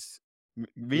ahead, cause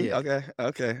Me? yeah.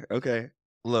 Okay.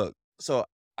 Look, so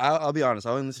I'll be honest.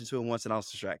 I only listened to it once, and I was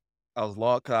distracted. I was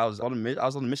lost because I was on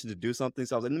a mission to do something.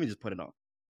 So I was like, let me just put it on.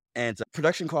 And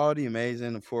production quality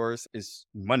amazing, of course. It's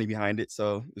money behind it,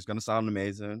 so it's gonna sound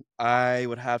amazing. I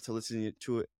would have to listen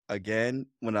to it again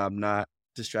when I'm not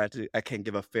distracted. I can't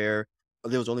give a fair.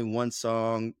 There was only one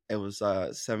song. It was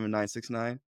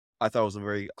 7969. I thought it was a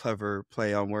very clever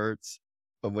play on words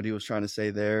of what he was trying to say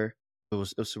there. It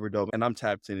was super dope, and I'm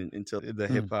tapped into the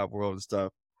hip hop world and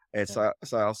stuff. And so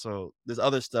I also there's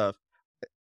other stuff.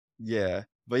 Yeah,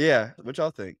 but yeah, what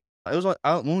y'all think? It was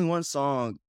only one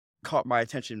song caught my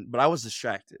attention, but I was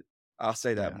distracted. I'll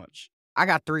say that Yeah. much. I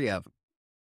got 3 of them.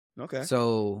 Okay.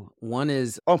 So one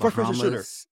is First person shooter.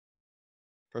 Bahamas.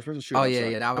 First person shooter. Oh I'm yeah,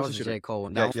 sorry. yeah, that First was person a shooter. J. Cole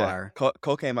one. Yeah, That was yeah. fire.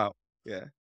 Cole came out. Yeah.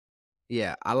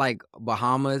 Yeah, I like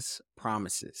Bahamas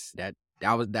Promises. That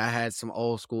had some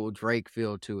old school Drake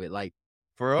feel to it. Like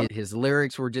For real? his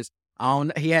lyrics were just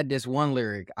he had this one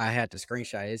lyric I had to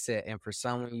screenshot. It said, "And for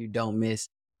someone you don't miss,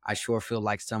 I sure feel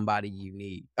like somebody you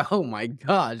need." Oh my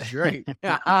God, Drake.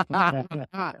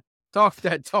 Talk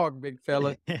that talk, big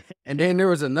fella. And then there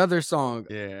was another song,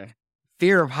 Yeah.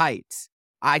 Fear of Heights.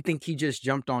 I think he just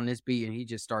jumped on this beat and he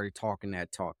just started talking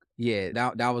that talk. Yeah,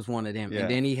 that was one of them. Yeah.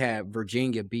 And then he had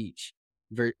Virginia Beach.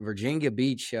 Virginia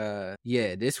Beach, yeah,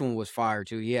 this one was fire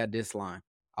too. He had this line.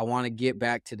 "I want to get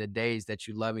back to the days that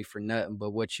you love me for nothing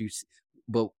but what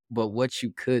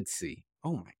you could see."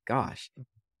 Oh my gosh.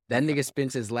 That nigga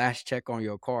spent his last check on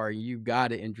your car and you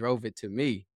got it and drove it to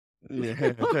me.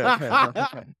 Yeah.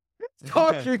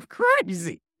 Talking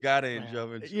crazy. Got it,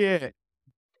 Joven. Yeah.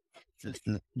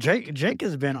 Drake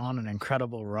has been on an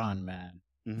incredible run, man.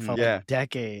 For Yeah.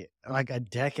 like a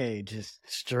decade, just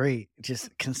straight,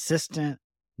 just consistent,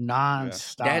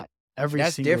 non-stop, every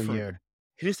that's single different. year.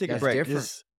 He needs to take a That's break. different.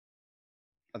 Just-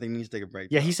 I think he needs to take a break.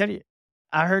 yeah, though. he said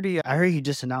I heard he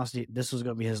just announced this was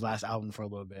gonna be his last album for a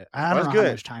little bit. I don't That's know good.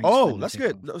 how much time. he spent That's into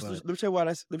good. it, Let but me tell you why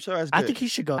that's good. I think he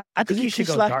should go. I think he should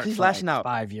go dark he's for lashing like out.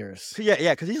 5 years.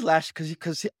 Yeah,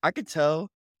 because I could tell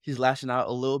he's lashing out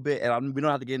a little bit, and we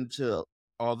don't have to get into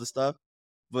all the stuff,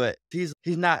 but he's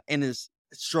not in his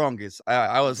strongest.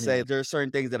 I would say Yeah. there are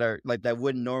certain things that are like that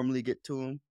wouldn't normally get to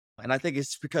him, and I think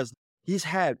it's because he's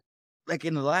had like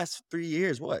in the last 3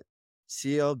 years what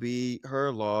CLB,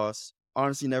 Her Loss,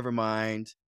 Honestly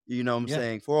Nevermind. You know what I'm Yeah.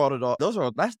 saying? For all the dog,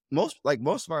 that's most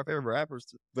of our favorite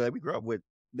rappers that we grew up with.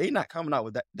 They not coming out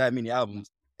with that many albums,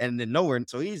 and then nowhere.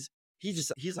 So he's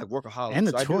like workaholic. And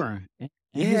So the I do- touring. And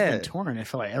he's Yeah. been touring. I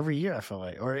feel like every year. I feel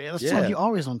like, or it's Yeah. like he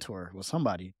always on tour with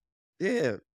somebody.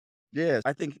 Yeah.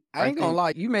 I think I ain't gonna think-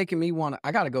 lie, you making me want to.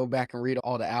 I gotta go back and read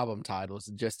all the album titles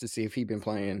just to see if he been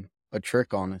playing a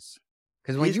trick on us.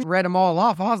 Because when He's- you read them all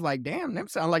off, I was like, damn, them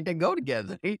sound like they go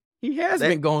together. He has They-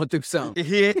 been going through something.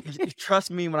 He trust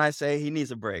me when I say he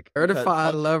needs a break.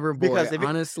 Certified Lover Boy, because if it-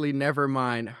 Honestly Never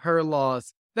Mind, Her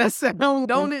Loss. That sound,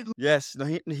 don't it? Yes, no,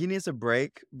 he needs a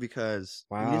break because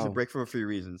he needs a Wow. break for a few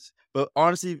reasons. But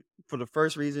honestly, for the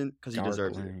first reason, because he Dark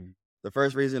deserves it. Lane. The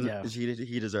first reason Yeah. is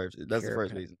he deserves it. That's the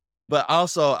first Character. reason. But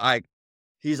also,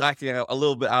 he's acting a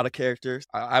little bit out of character.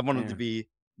 I want him to Yeah. be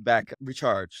back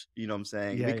recharged. You know what I'm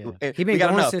saying? Yeah, yeah. He we been got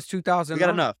going enough. since We 2009. got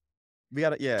enough. We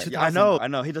got it. Yeah, 2000. I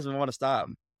know. He doesn't want to stop.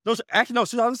 No, actually, no.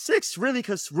 2006, really,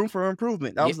 because Room for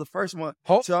Improvement. That Yeah. was the first one.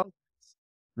 Ho- So,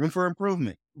 Room for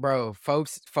Improvement. Bro,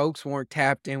 folks weren't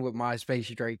tapped in with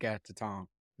MySpace Drake at the time.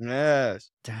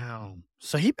 Yes. Damn.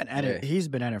 So he's been at it. Yeah. He's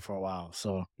been at it for a while.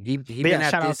 So He But been yeah,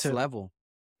 at shout out this to- level.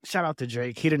 shout out to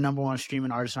Drake. He the #1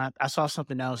 streaming artist. And I saw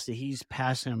something else that he's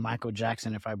passing Michael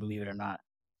Jackson, if I believe it or not,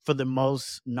 for the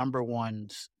most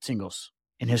 #1 singles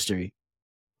in history.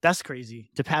 That's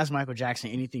crazy. To pass Michael Jackson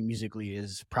anything musically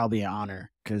is probably an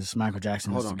honor because Michael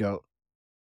Jackson Hold is the on. GOAT.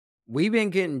 We've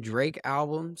been getting Drake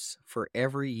albums for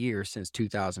every year since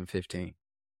 2015.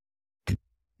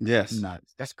 Yes.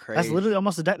 Nuts. That's crazy. That's literally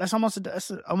almost that's almost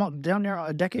down there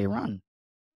a decade run.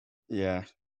 Yeah.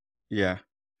 Yeah.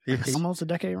 It's almost a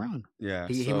decade run. Yeah.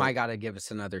 He so- might got to give us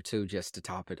another 2 just to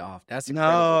top it off. That's a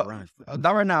No, run.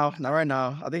 not right now. Not right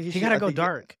now. I think He gotta go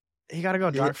dark. he got to go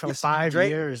Yeah, dark for like yes, 5 Drake,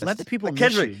 years. Let the people like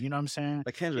miss you. Kendrick, You know what I'm saying?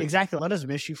 like Kendrick. Exactly. Let us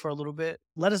miss you for a little bit.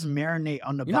 Let us marinate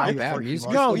on the You know how value bad for you.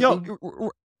 music Lord. is Yo, for yo,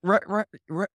 people?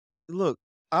 right. Look,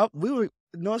 we were.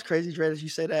 You know what's crazy, Dre? That you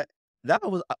say that. That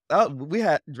was we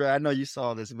had Dre. I know you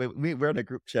saw this. We're in a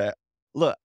group chat.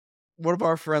 Look, one of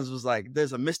our friends was like,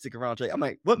 "There's a mystic around Drake." I'm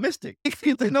like, "What mystic?"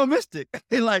 There's no mystic.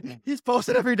 And like, he's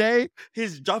posted every day.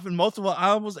 He's dropping multiple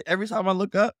albums. Every time I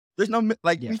look up, there's no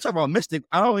like. Yeah. You talk about mystic.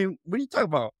 I don't even. What are you talking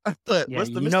about? Yeah, What's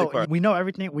the you mystic know, part? we know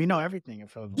everything. We know everything. It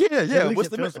feels like. Yeah, It yeah. really What's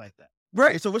the feels like that.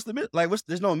 right? So what's the like?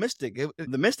 There's no mystic.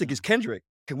 The mystic Yeah. is Kendrick.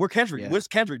 We're Kendrick. Yeah. What's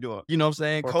Kendrick doing? You know what I'm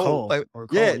saying? Or Cole. Cole. Like, Or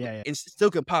Cole. yeah, Yeah. and still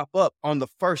can pop up on the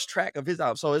first track of his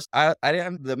album. So it's I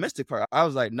didn't the mystic part. I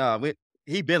was like, nah,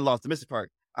 he been lost the mystic part.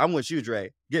 I'm with you,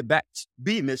 Dre. Get back,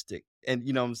 be mystic, and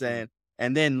you know what I'm saying.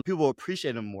 And then people will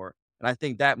appreciate him more. And I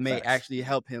think that may Facts. actually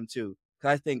help him too.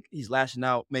 Because I think he's lashing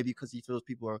out maybe because he feels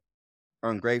people are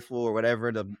ungrateful or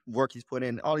whatever. The work he's put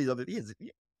in, all these other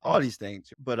all these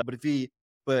things.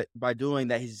 But by doing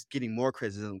that, he's getting more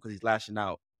criticism because he's lashing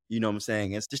out. You know what I'm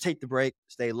saying? It's just take the break,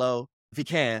 stay low if he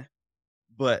can.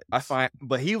 But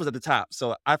he was at the top,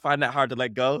 so I find that hard to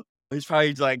let go. He's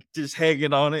probably like just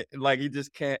hanging on it, like he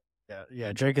just can't.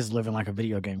 Yeah. Drake is living like a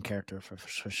video game character for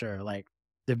sure. Like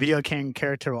the video game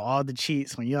character with all the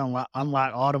cheats when you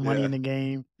unlock all the money Yeah. in the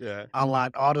game, Yeah,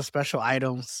 unlock all the special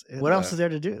items. What else Yeah. is there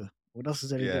to do? What else is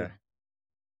there to yeah. do?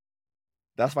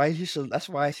 That's why he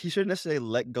shouldn't necessarily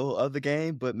let go of the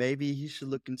game, but maybe he should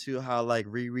look into how like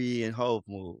Riri and Hove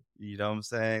move. You know what I'm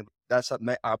saying? That's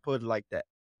something I put it like that.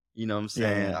 You know what I'm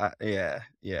saying?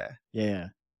 Yeah.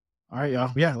 All right,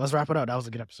 y'all. Yeah, let's wrap it up. That was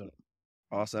a good episode.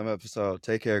 Awesome episode.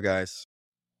 Take care, guys.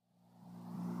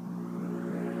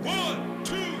 1,